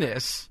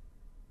DeSantis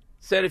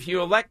said, if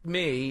you elect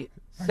me...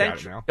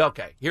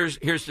 Okay, here's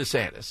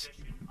DeSantis.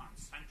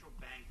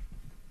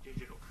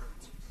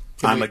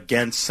 I'm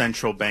against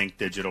central bank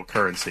digital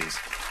currencies.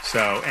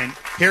 So, and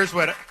here's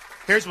what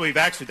we've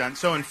actually done.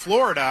 So in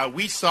Florida,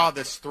 we saw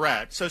this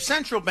threat. So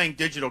central bank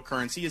digital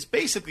currency is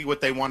basically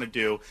what they want to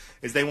do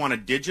is they want a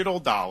digital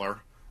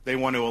dollar. They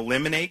want to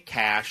eliminate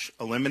cash,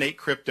 eliminate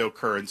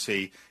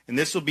cryptocurrency, and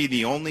this will be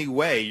the only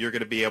way you're going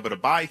to be able to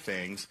buy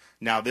things.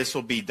 Now, this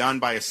will be done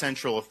by a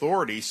central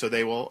authority, so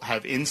they will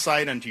have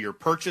insight into your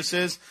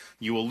purchases.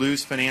 You will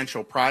lose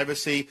financial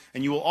privacy,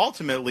 and you will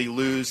ultimately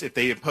lose, if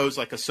they impose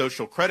like a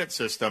social credit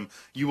system,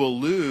 you will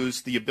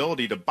lose the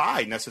ability to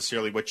buy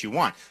necessarily what you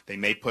want. They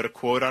may put a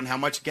quote on how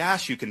much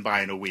gas you can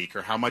buy in a week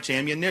or how much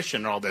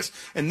ammunition and all this.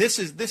 And this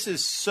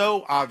is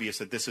so obvious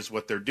that this is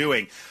what they're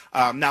doing.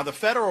 Now, the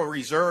Federal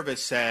Reserve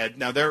has said,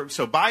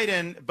 so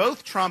Biden,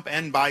 both Trump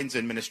and Biden's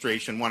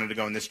administration wanted to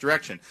go in this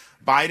direction.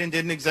 Biden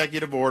did an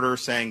executive order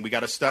saying we got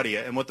to study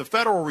it. And what the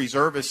Federal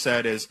Reserve has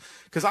said is,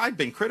 because I've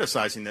been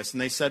criticizing this,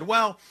 and they said,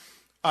 well,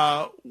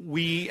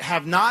 we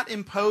have not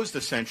imposed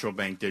a central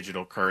bank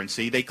digital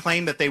currency. They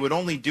claim that they would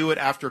only do it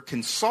after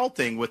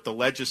consulting with the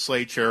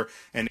legislature.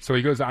 And so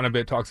he goes on a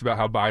bit, talks about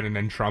how Biden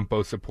and Trump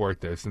both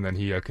support this, and then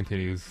he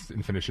continues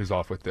and finishes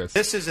off with this.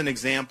 This is an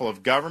example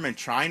of government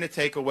trying to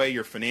take away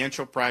your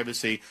financial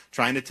privacy,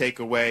 trying to take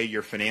away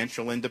your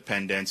financial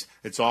independence.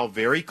 It's all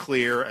very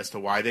clear as to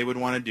why they would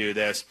want to do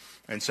this.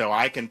 And so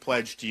I can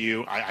pledge to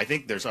you, I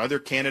think there's other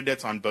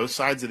candidates on both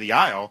sides of the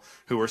aisle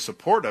who are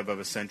supportive of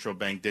a central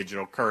bank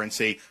digital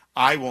currency.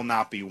 I will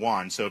not be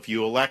one. So if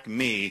you elect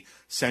me,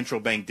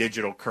 central bank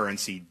digital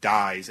currency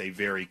dies a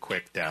very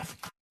quick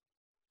death.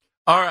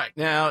 All right.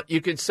 Now, you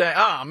could say,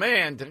 oh,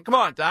 man, come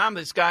on, Dom,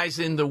 this guy's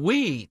in the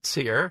weeds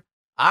here.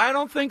 I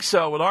don't think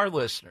so with our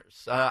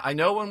listeners. I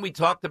know when we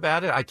talked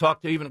about it, I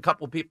talked to even a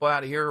couple of people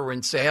out of here who are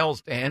in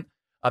sales, Dan,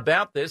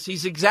 about this.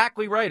 He's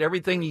exactly right,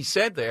 everything he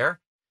said there.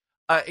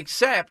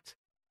 Except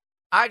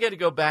I got to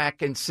go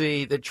back and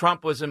see that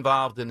Trump was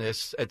involved in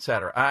this, et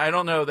cetera. I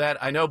don't know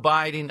that. I know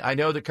Biden. I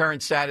know the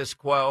current status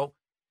quo.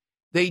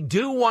 They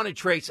do want to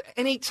trace.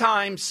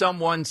 Anytime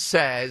someone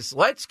says,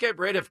 let's get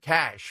rid of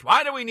cash.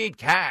 Why do we need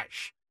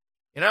cash?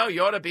 You know,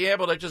 you ought to be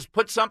able to just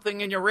put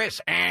something in your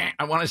wrist. I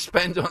want to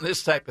spend on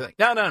this type of thing.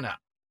 No.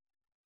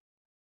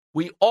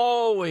 We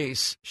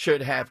always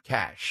should have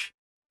cash.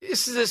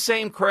 This is the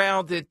same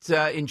crowd that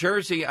in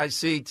Jersey I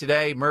see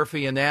today.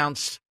 Murphy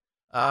announced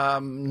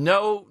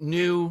no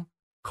new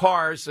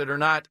cars that are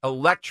not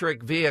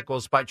electric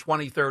vehicles by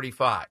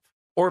 2035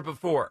 or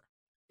before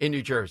in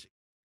New Jersey.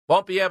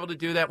 Won't be able to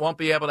do that, won't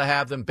be able to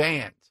have them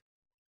banned.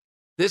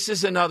 This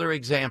is another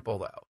example,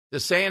 though.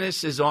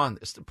 DeSantis is on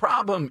this. The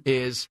problem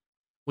is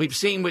we've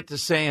seen with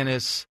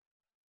DeSantis,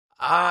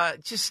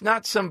 just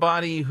not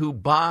somebody who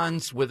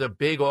bonds with a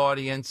big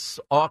audience,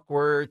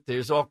 awkward.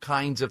 There's all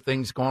kinds of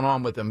things going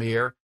on with him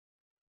here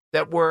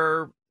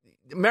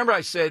remember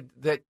I said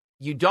that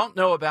you don't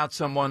know about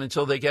someone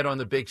until they get on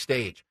the big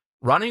stage.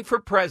 Running for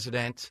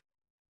president,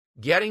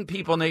 getting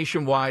people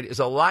nationwide is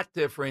a lot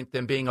different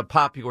than being a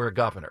popular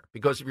governor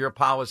because of your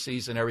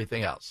policies and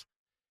everything else.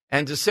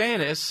 And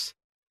DeSantis,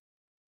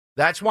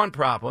 that's one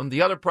problem.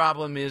 The other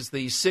problem is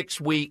the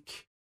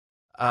 6-week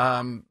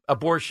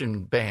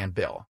abortion ban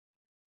bill.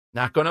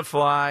 Not going to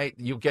fly.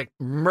 You get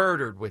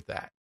murdered with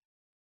that.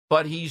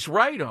 But he's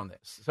right on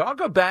this. So I'll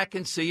go back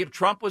and see if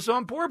Trump was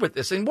on board with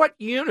this. In what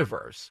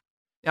universe?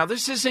 Now,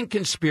 this isn't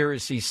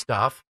conspiracy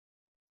stuff.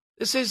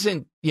 This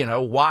isn't,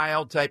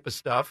 wild type of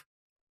stuff.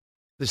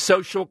 The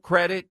social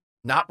credit,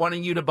 not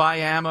wanting you to buy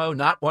ammo,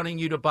 not wanting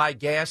you to buy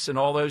gas and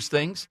all those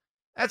things.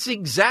 That's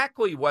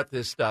exactly what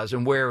this does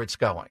and where it's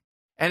going.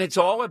 And it's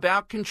all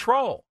about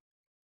control.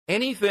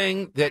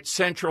 Anything that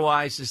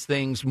centralizes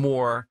things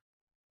more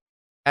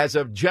as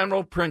a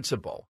general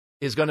principle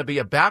is going to be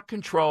about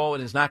control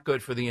and is not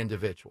good for the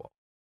individual.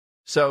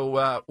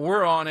 So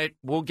we're on it.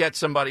 We'll get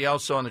somebody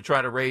else on to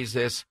try to raise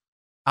this.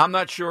 I'm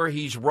not sure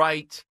he's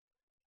right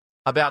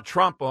about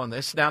Trump on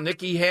this. Now,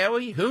 Nikki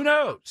Haley, who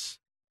knows?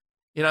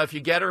 If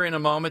you get her in a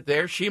moment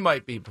there, she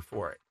might be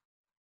before it.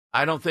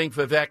 I don't think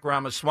Vivek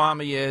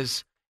Ramaswamy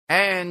is.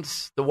 And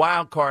the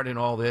wild card in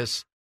all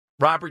this,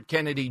 Robert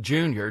Kennedy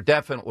Jr.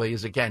 definitely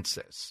is against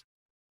this.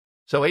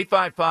 So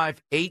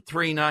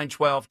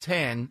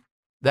 855-839-1210,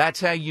 that's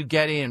how you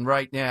get in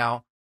right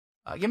now.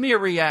 Give me a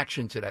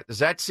reaction to that. Does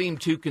that seem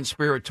too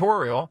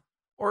conspiratorial?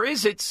 Or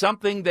is it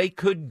something they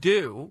could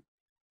do,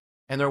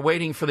 and they're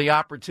waiting for the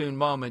opportune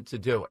moment to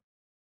do it?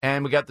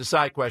 And we got the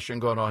side question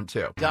going on,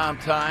 too. Dom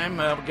time.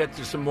 We'll get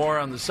to some more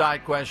on the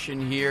side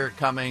question here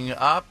coming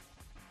up.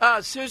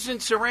 Susan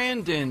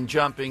Sarandon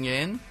jumping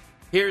in.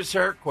 Here's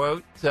her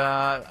quote.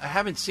 I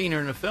haven't seen her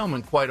in a film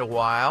in quite a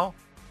while.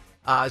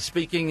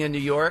 Speaking in New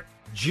York,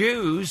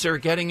 Jews are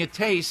getting a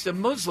taste of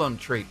Muslim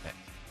treatment.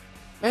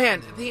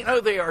 Man,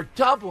 they are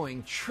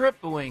doubling,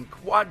 tripling,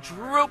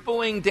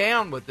 quadrupling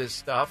down with this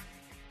stuff.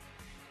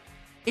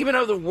 Even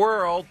though the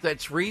world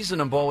that's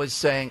reasonable is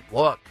saying,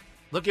 look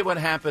at what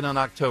happened on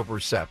October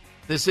 7th.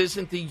 This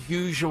isn't the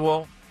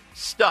usual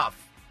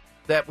stuff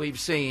that we've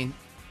seen.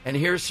 And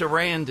here's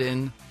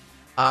Sarandon.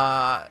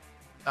 Now,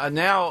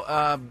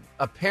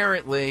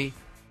 apparently,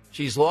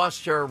 she's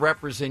lost her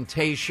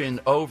representation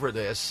over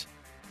this.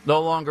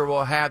 No longer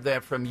will have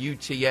that from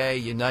UTA,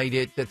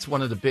 United. That's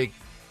one of the big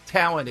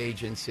talent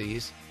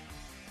agencies.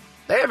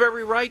 They have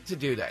every right to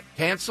do that.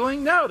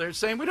 Canceling? No, they're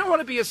saying we don't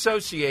want to be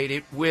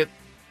associated with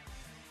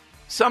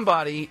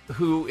somebody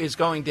who is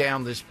going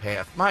down this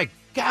path. My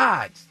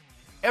God,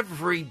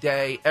 every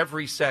day,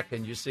 every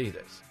second you see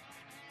this.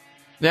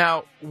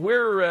 Now,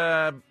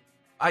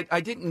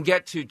 I didn't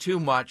get to too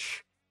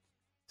much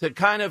to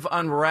kind of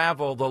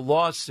unravel the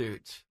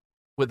lawsuit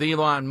with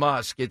Elon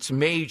Musk. It's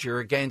major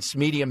against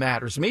Media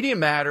Matters. Media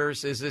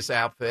Matters is this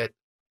outfit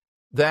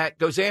that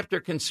goes after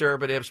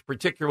conservatives,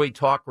 particularly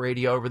talk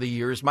radio over the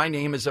years. My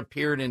name has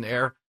appeared in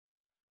there.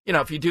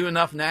 If you do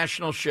enough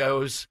national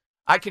shows,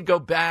 I could go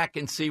back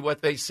and see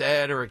what they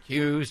said or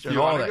accused and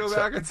all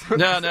that stuff.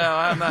 No,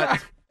 I'm not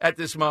at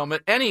this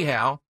moment.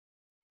 Anyhow,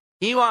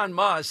 Elon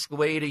Musk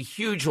laid a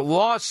huge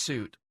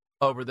lawsuit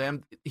over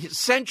them.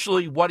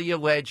 Essentially, what he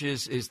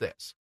alleges is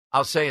this.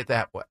 I'll say it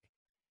that way.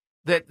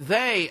 That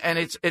and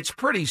it's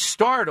pretty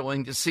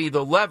startling to see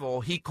the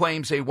level he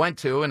claims they went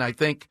to, and I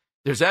think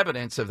there's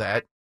evidence of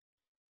that.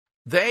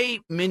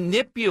 They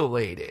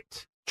manipulated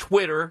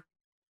Twitter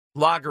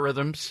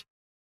logarithms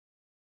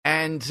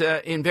and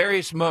in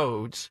various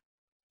modes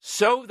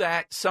so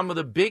that some of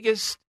the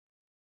biggest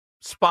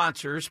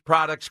sponsors,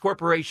 products,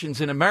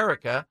 corporations in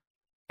America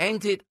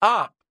ended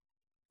up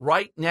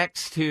right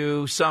next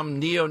to some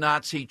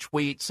neo-Nazi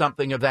tweet,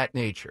 something of that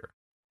nature.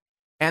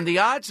 And the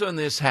odds on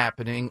this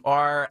happening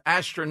are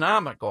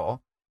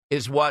astronomical,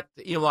 is what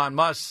Elon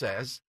Musk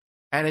says,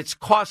 and it's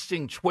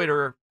costing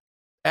Twitter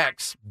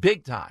X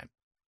big time.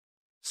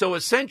 So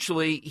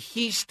essentially,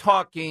 he's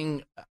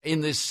talking in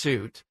this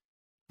suit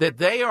that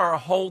they are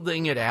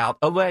holding it out,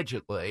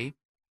 allegedly,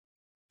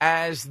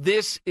 as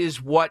this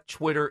is what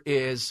Twitter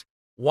is.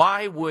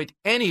 Why would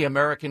any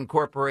American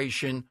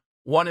corporation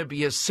want to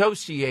be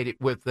associated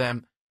with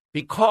them?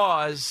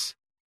 Because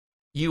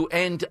you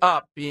end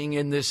up being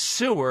in this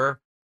sewer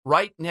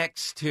right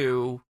next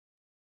to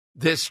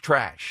this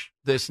trash,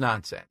 this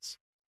nonsense.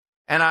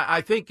 And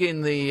I think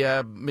in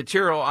the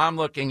material I'm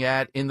looking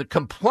at, in the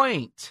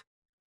complaint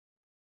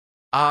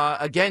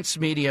against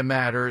Media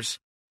Matters,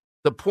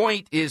 the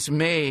point is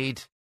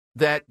made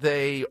that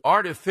they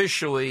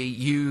artificially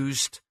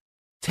used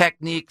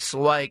techniques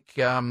like,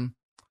 in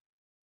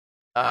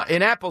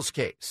Apple's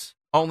case,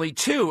 only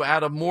 2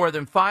 out of more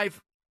than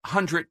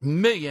 500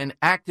 million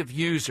active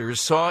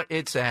users saw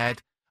its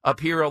ad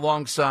appear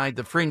alongside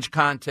the fringe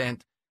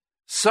content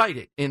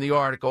cited in the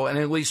article, and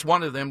at least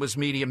one of them was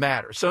Media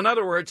Matters. So in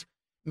other words,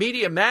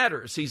 Media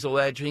Matters, he's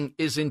alleging,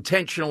 is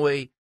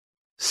intentionally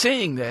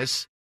seeing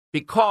this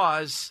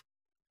because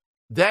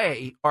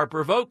they are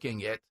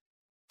provoking it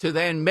to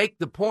then make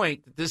the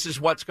point that this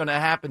is what's going to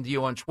happen to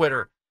you on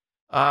Twitter.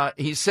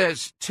 He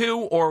says 2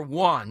 or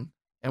 1,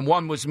 and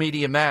 1 was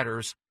Media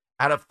Matters,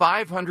 out of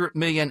 500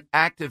 million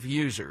active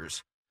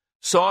users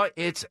saw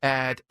its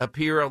ad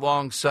appear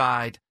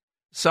alongside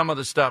some of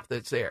the stuff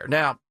that's there.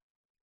 Now,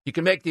 you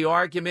can make the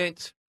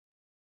argument,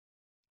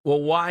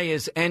 well, why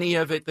is any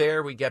of it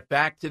there? We get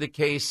back to the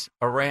case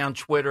around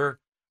Twitter,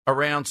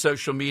 around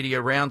social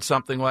media, around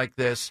something like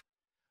this.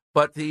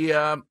 But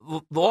the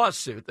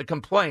lawsuit, the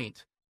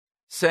complaint,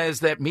 says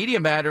that Media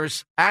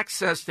Matters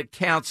accessed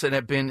accounts that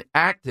have been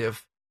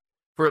active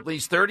for at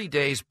least 30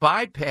 days,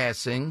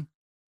 bypassing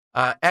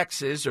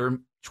X's or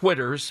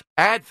Twitter's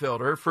ad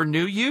filter for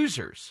new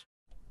users.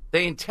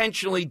 They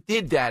intentionally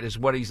did that, is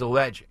what he's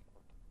alleging.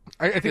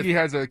 I think he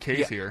has a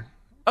case here.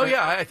 Oh,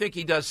 yeah, I think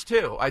he does,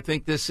 too. I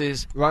think this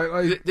is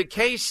the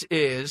case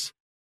is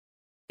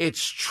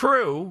it's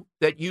true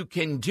that you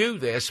can do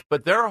this,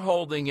 but they're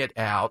holding it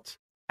out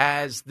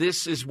as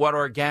this is what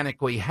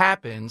organically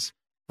happens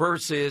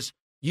versus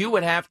you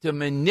would have to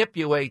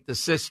manipulate the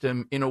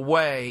system in a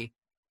way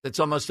that's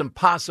almost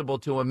impossible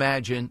to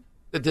imagine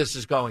that this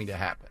is going to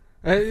happen.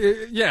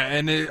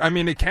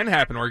 It can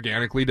happen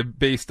organically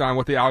based on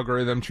what the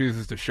algorithm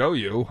chooses to show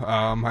you.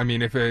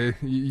 If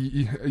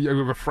you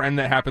have a friend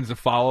that happens to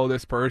follow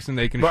this person,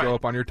 they can show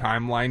up on your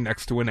timeline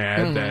next to an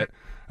ad that,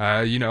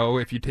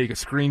 if you take a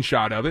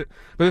screenshot of it.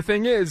 But the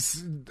thing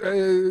is,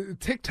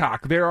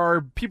 TikTok, there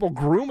are people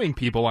grooming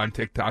people on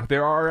TikTok.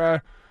 There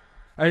are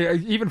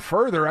Even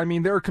further, I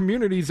mean, there are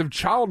communities of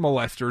child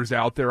molesters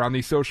out there on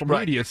these social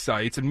media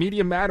sites, and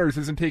Media Matters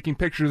isn't taking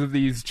pictures of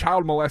these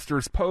child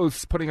molesters'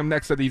 posts, putting them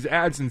next to these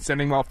ads, and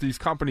sending them off to these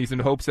companies in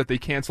hopes that they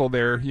cancel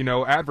their,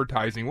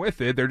 advertising with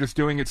it. They're just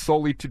doing it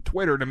solely to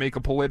Twitter to make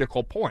a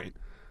political point.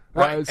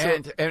 Right,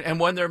 and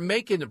when they're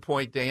making the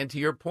point, Dan, to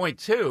your point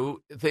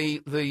too,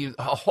 the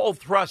whole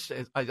thrust.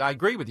 I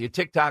agree with you.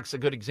 TikTok's a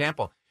good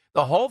example.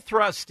 The whole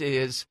thrust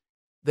is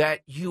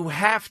that you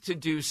have to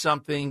do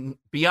something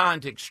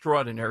beyond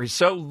extraordinary,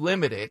 so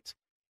limited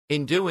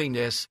in doing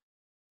this,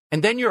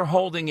 and then you're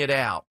holding it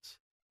out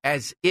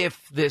as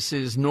if this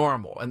is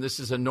normal, and this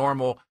is a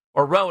normal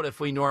or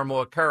relatively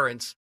normal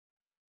occurrence.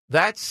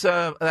 That's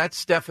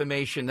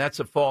defamation.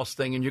 That's a false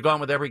thing, and you're going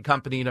with every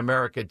company in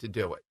America to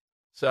do it.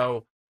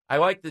 So I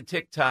like the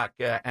TikTok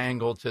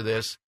angle to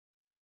this.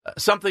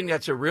 Something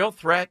that's a real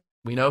threat.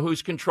 We know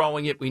who's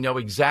controlling it. We know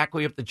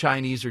exactly what the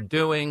Chinese are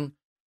doing.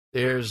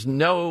 There's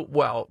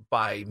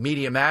by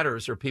Media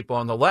Matters or people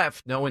on the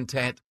left, no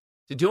intent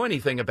to do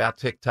anything about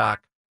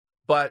TikTok,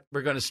 but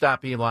we're going to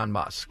stop Elon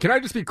Musk. Can I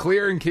just be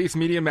clear in case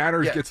Media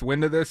Matters gets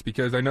wind of this?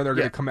 Because I know they're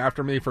going to come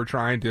after me for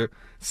trying to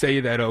say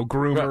that,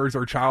 groomers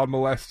or child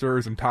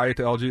molesters and tie it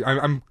to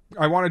LG.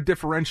 I want to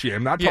differentiate.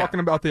 I'm not talking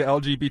about the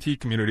LGBT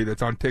community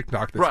that's on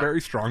TikTok that's very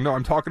strong. No,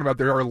 I'm talking about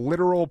there are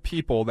literal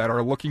people that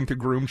are looking to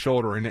groom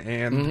children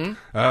and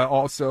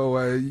also,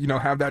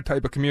 have that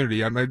type of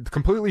community. I'm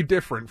completely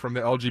different from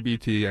the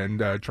LGBT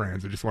and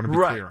trans. I just want to be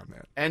clear on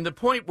that. And the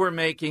point we're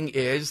making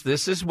is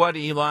this is what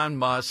Elon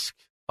Musk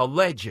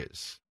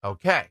alleges,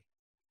 okay?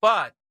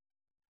 But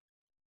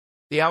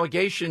the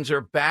allegations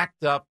are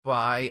backed up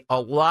by a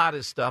lot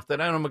of stuff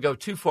that I don't want to go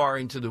too far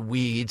into the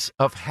weeds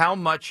of how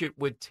much it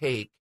would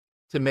take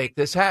to make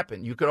this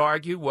happen. You could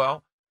argue,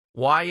 well,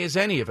 why is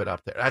any of it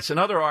up there? That's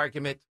another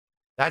argument.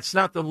 That's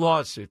not the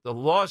lawsuit. The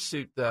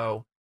lawsuit,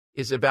 though,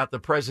 is about the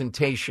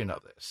presentation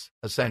of this,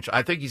 essentially.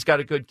 I think he's got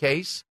a good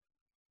case,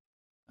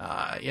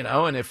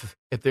 and if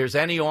there's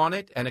any on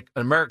it, and an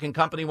American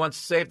company wants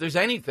to say if there's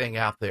anything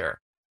out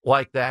there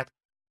like that,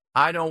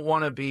 I don't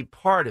want to be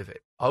part of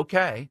it.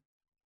 Okay,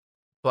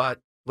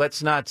 but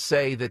let's not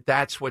say that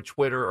that's what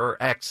Twitter or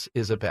X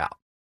is about.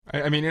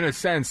 I mean, in a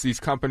sense, these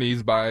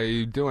companies,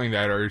 by doing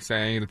that, are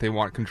saying that they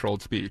want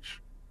controlled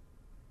speech.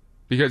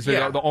 Because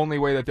the only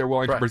way that they're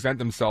willing to present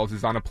themselves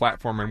is on a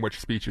platform in which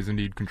speech is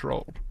indeed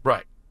controlled.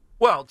 Right.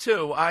 Well,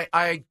 too,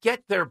 I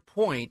get their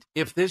point.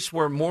 If this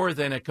were more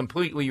than a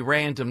completely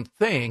random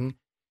thing,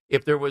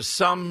 if there was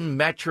some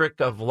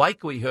metric of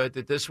likelihood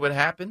that this would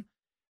happen,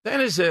 then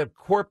as a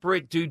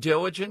corporate due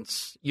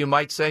diligence, you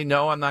might say,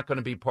 no, I'm not going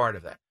to be part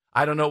of that.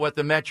 I don't know what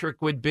the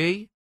metric would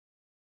be,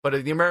 but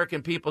if the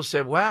American people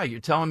said, wow,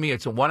 you're telling me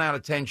it's a 1 out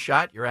of 10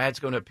 shot, your ad's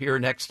going to appear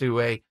next to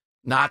a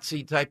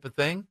Nazi type of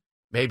thing,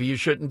 maybe you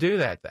shouldn't do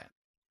that then.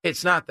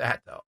 It's not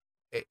that, though.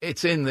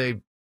 It's in the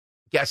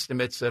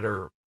guesstimates that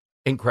are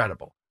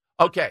incredible.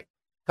 Okay,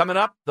 coming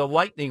up, the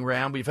lightning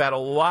round. We've had a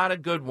lot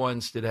of good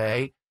ones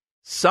today.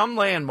 Some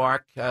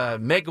landmark,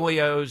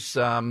 Meglio's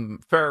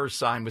Ferris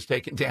sign was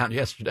taken down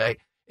yesterday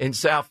in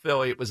South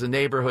Philly. It was a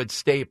neighborhood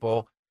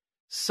staple.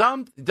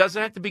 Some, it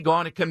doesn't have to be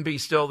gone. It can be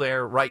still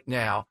there right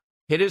now.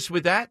 Hit us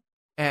with that,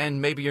 and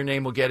maybe your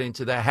name will get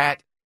into the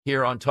hat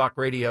here on Talk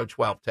Radio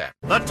 1210.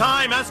 The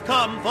time has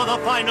come for the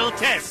final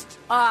test.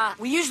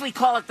 We usually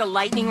call it the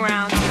lightning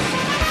round.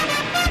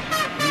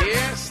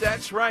 Yes,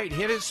 that's right.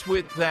 Hit us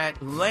with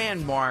that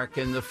landmark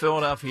in the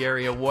Philadelphia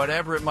area,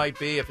 whatever it might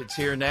be, if it's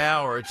here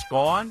now or it's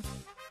gone.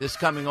 This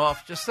coming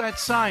off just that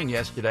sign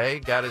yesterday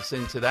got us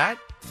into that.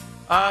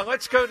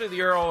 Let's go to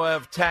the Earl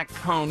of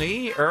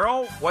Tacony.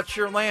 Earl, what's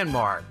your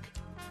landmark?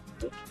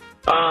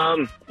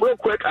 Real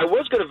quick, I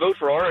was going to vote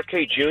for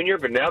RFK Jr.,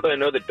 but now that I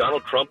know that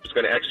Donald Trump is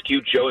going to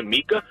execute Joe and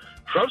Mika,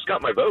 Trump's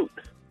got my vote.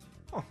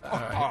 All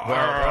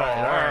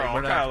right.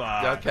 We're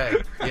not,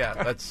 okay, yeah,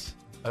 that's...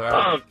 All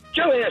right.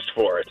 Joe asked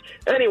for it.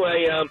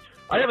 Anyway,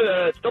 I have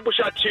a Double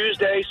Shot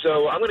Tuesday,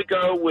 so I'm going to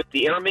go with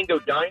the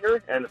Aramingo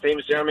Diner and the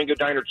famous Aramingo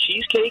Diner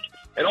cheesecake,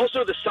 and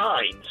also the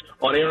signs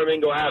on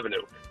Aramingo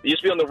Avenue. They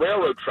used to be on the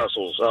railroad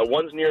trestles.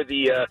 One's near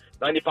the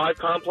 95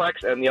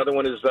 complex, and the other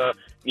one is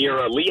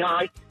near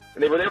Lehigh.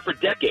 And they were there for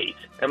decades.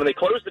 And when they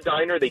closed the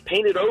diner, they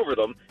painted over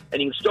them,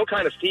 and you can still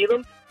kind of see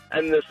them.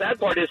 And the sad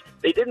part is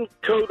they didn't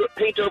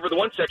paint over the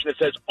one section that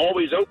says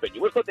always open.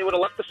 You would have thought they would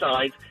have left the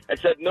signs and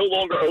said no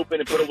longer open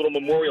and put a little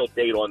memorial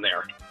date on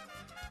there.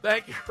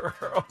 Thank you,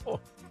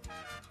 Earl.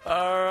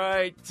 All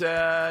right,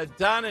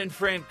 Don in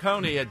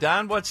Franconia.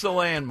 Don, what's the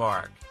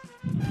landmark?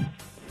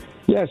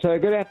 Yes,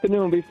 good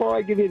afternoon. Before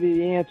I give you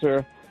the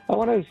answer, I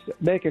want to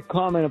make a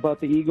comment about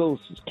the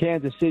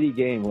Eagles-Kansas City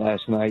game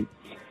last night.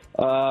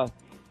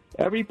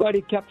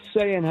 Everybody kept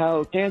saying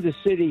how Kansas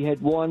City had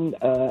won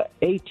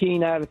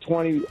 18 out of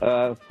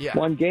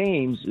 21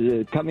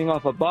 games coming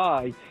off a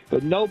bye,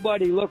 but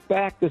nobody looked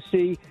back to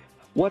see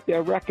what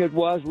their record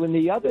was when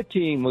the other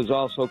team was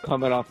also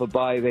coming off a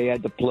bye they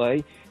had to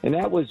play, and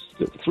that was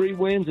 3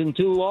 wins and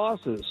 2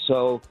 losses.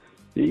 So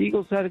the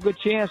Eagles had a good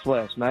chance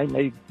last night,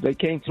 and they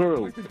came through. I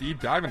like the deep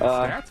dive into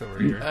stats over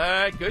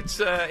here. Good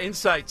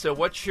insight. So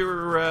what's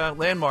your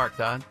landmark,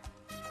 Don?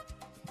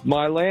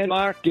 My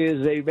landmark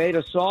is they made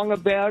a song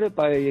about it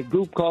by a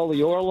group called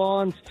the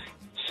Orleans,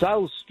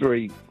 South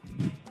Street.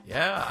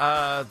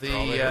 Yeah,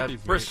 the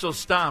Bristol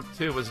Stomp,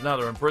 too, was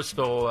another one,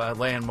 Bristol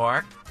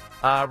landmark.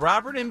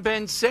 Robert in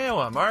Ben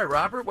Salem. All right,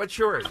 Robert, what's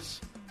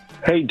yours?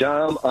 Hey,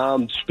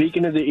 Dom.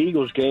 Speaking of the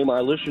Eagles game, I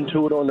listened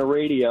to it on the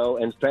radio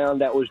and found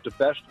that was the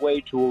best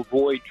way to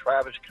avoid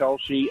Travis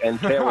Kelce and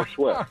Taylor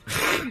Swift.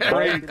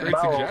 Brian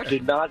Kilmeade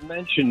did not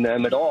mention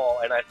them at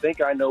all, and I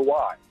think I know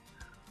why.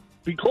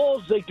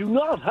 Because they do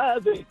not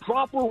have a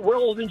proper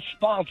relevant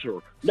sponsor.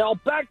 Now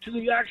back to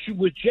the action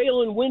with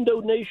Jalen Window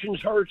Nation's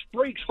Hurts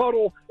breaks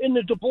huddle in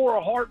the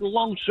Deborah Hart and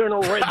Lung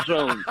Center red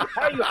zone.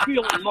 How you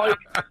feeling, Mike?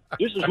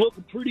 This is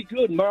looking pretty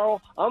good,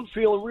 Merrill. I'm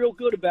feeling real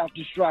good about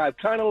this drive.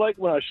 Kind of like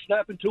when I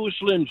snap into a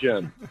Slim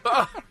Jim.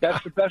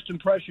 That's the best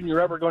impression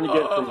you're ever going to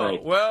get from me.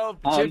 Well,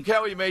 Jim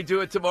Kelly may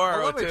do it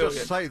tomorrow, let me too.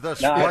 just say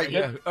this. All right.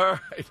 right.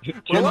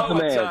 Jim's Well, the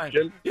man, time.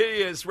 Jim. Here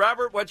he is.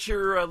 Robert, what's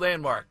your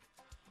landmark?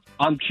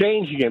 I'm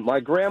changing it. My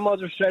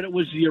grandmother said it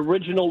was the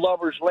original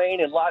Lover's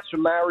Lane, and lots of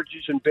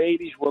marriages and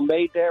babies were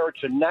made there.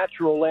 It's a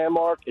natural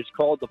landmark. It's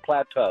called the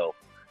Plateau.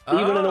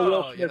 Even in a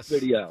Will Smith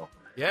video.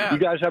 Yeah. You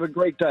guys have a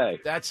great day.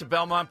 That's the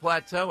Belmont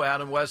Plateau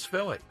out in West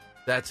Philly.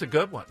 That's a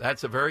good one.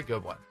 That's a very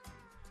good one.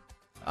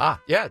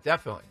 Yeah,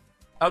 definitely.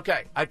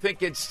 Okay, I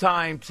think it's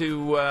time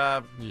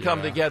to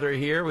come together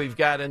here. We've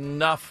got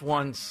enough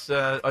ones,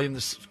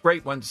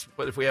 great ones,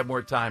 but if we have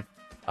more time.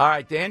 All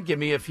right, Dan, give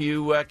me a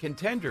few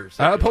contenders.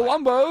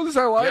 Palumbos,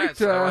 I liked.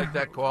 Yes, I like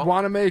that call.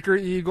 Wanamaker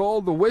Eagle,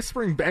 the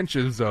Whispering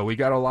Benches, though. We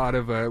got a lot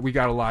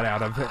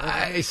out of it.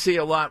 I see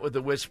a lot with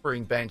the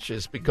Whispering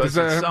Benches because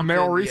does it's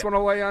Merrill Reese want to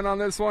weigh on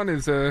this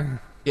one?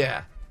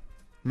 Yeah.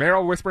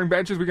 Merrill, Whispering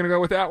Benches, we going to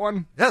go with that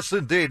one? Yes,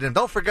 indeed. And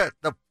don't forget,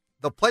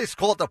 the place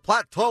called the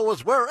Plateau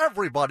is where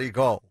everybody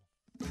go.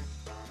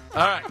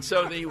 All right,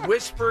 so the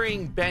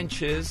Whispering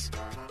Benches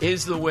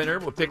is the winner.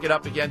 We'll pick it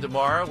up again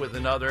tomorrow with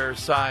another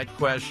side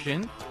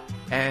question.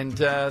 And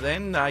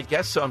then I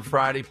guess on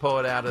Friday, pull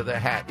it out of the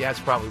hat. Yeah, that's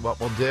probably what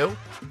we'll do.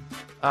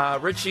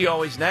 Richie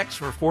always next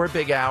for 4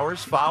 big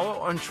hours. Follow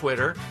on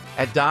Twitter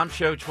at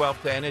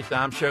DomShow1210, at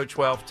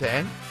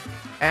DomShow1210.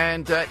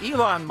 And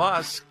Elon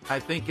Musk,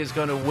 I think, is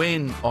going to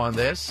win on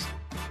this.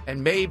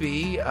 And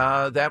maybe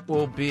that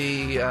will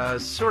be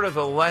sort of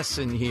a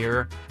lesson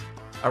here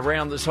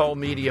around this whole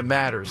media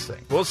matters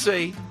thing. We'll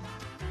see.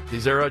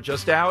 These are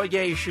just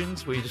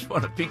allegations. We just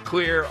want to be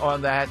clear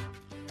on that.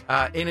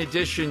 In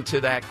addition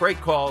to that,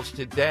 great calls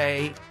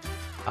today.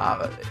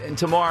 And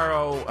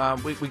tomorrow,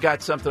 we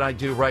got something I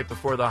do right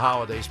before the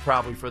holidays,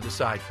 probably for the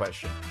side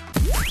question.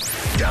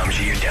 Dom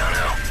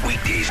Giordano,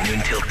 weekdays noon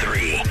till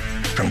 3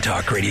 from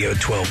Talk Radio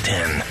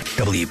 1210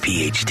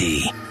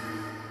 WPHT.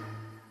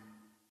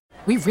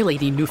 We really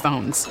need new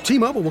phones.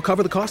 T-Mobile will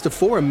cover the cost of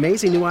 4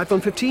 amazing new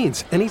iPhone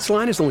 15s, and each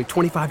line is only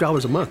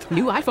 $25 a month.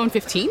 New iPhone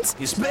 15s?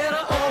 It's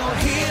better over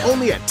here.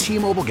 Only at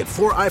T-Mobile, get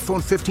 4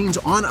 iPhone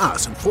 15s on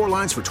us and 4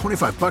 lines for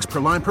 $25 per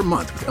line per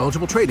month with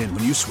eligible trade-in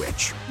when you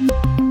switch.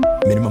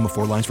 Minimum of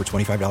 4 lines for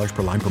 $25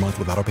 per line per month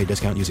with autopay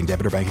discount using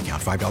debit or bank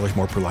account. $5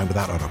 more per line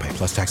without autopay,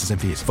 plus taxes and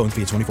fees. Phone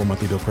fee at 24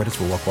 monthly bill credits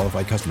for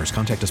well-qualified customers.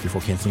 Contact us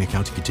before canceling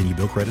account to continue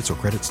bill credits or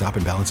credit stop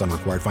and balance on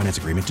required finance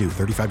agreement due.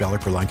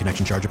 $35 per line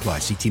connection charge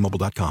applies. See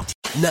T-Mobile.com.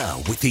 Now,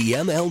 with the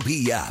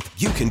MLB app,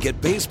 you can get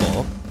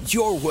baseball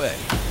your way.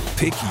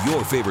 Pick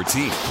your favorite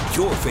team,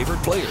 your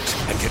favorite players,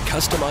 and get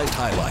customized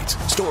highlights,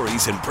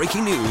 stories, and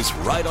breaking news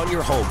right on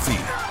your home feed.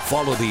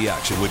 Follow the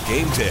action with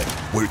Game 10,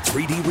 where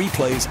 3D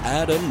replays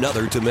add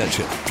another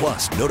dimension.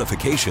 Plus,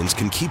 notifications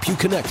can keep you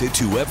connected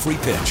to every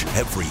pitch,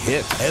 every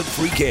hit,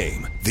 every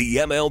game. The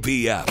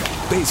MLB app.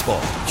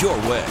 Baseball your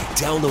way.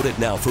 Download it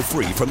now for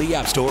free from the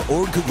App Store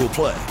or Google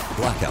Play.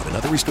 Blackout and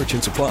other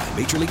restrictions apply.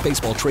 Major League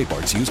Baseball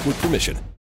trademarks used with permission.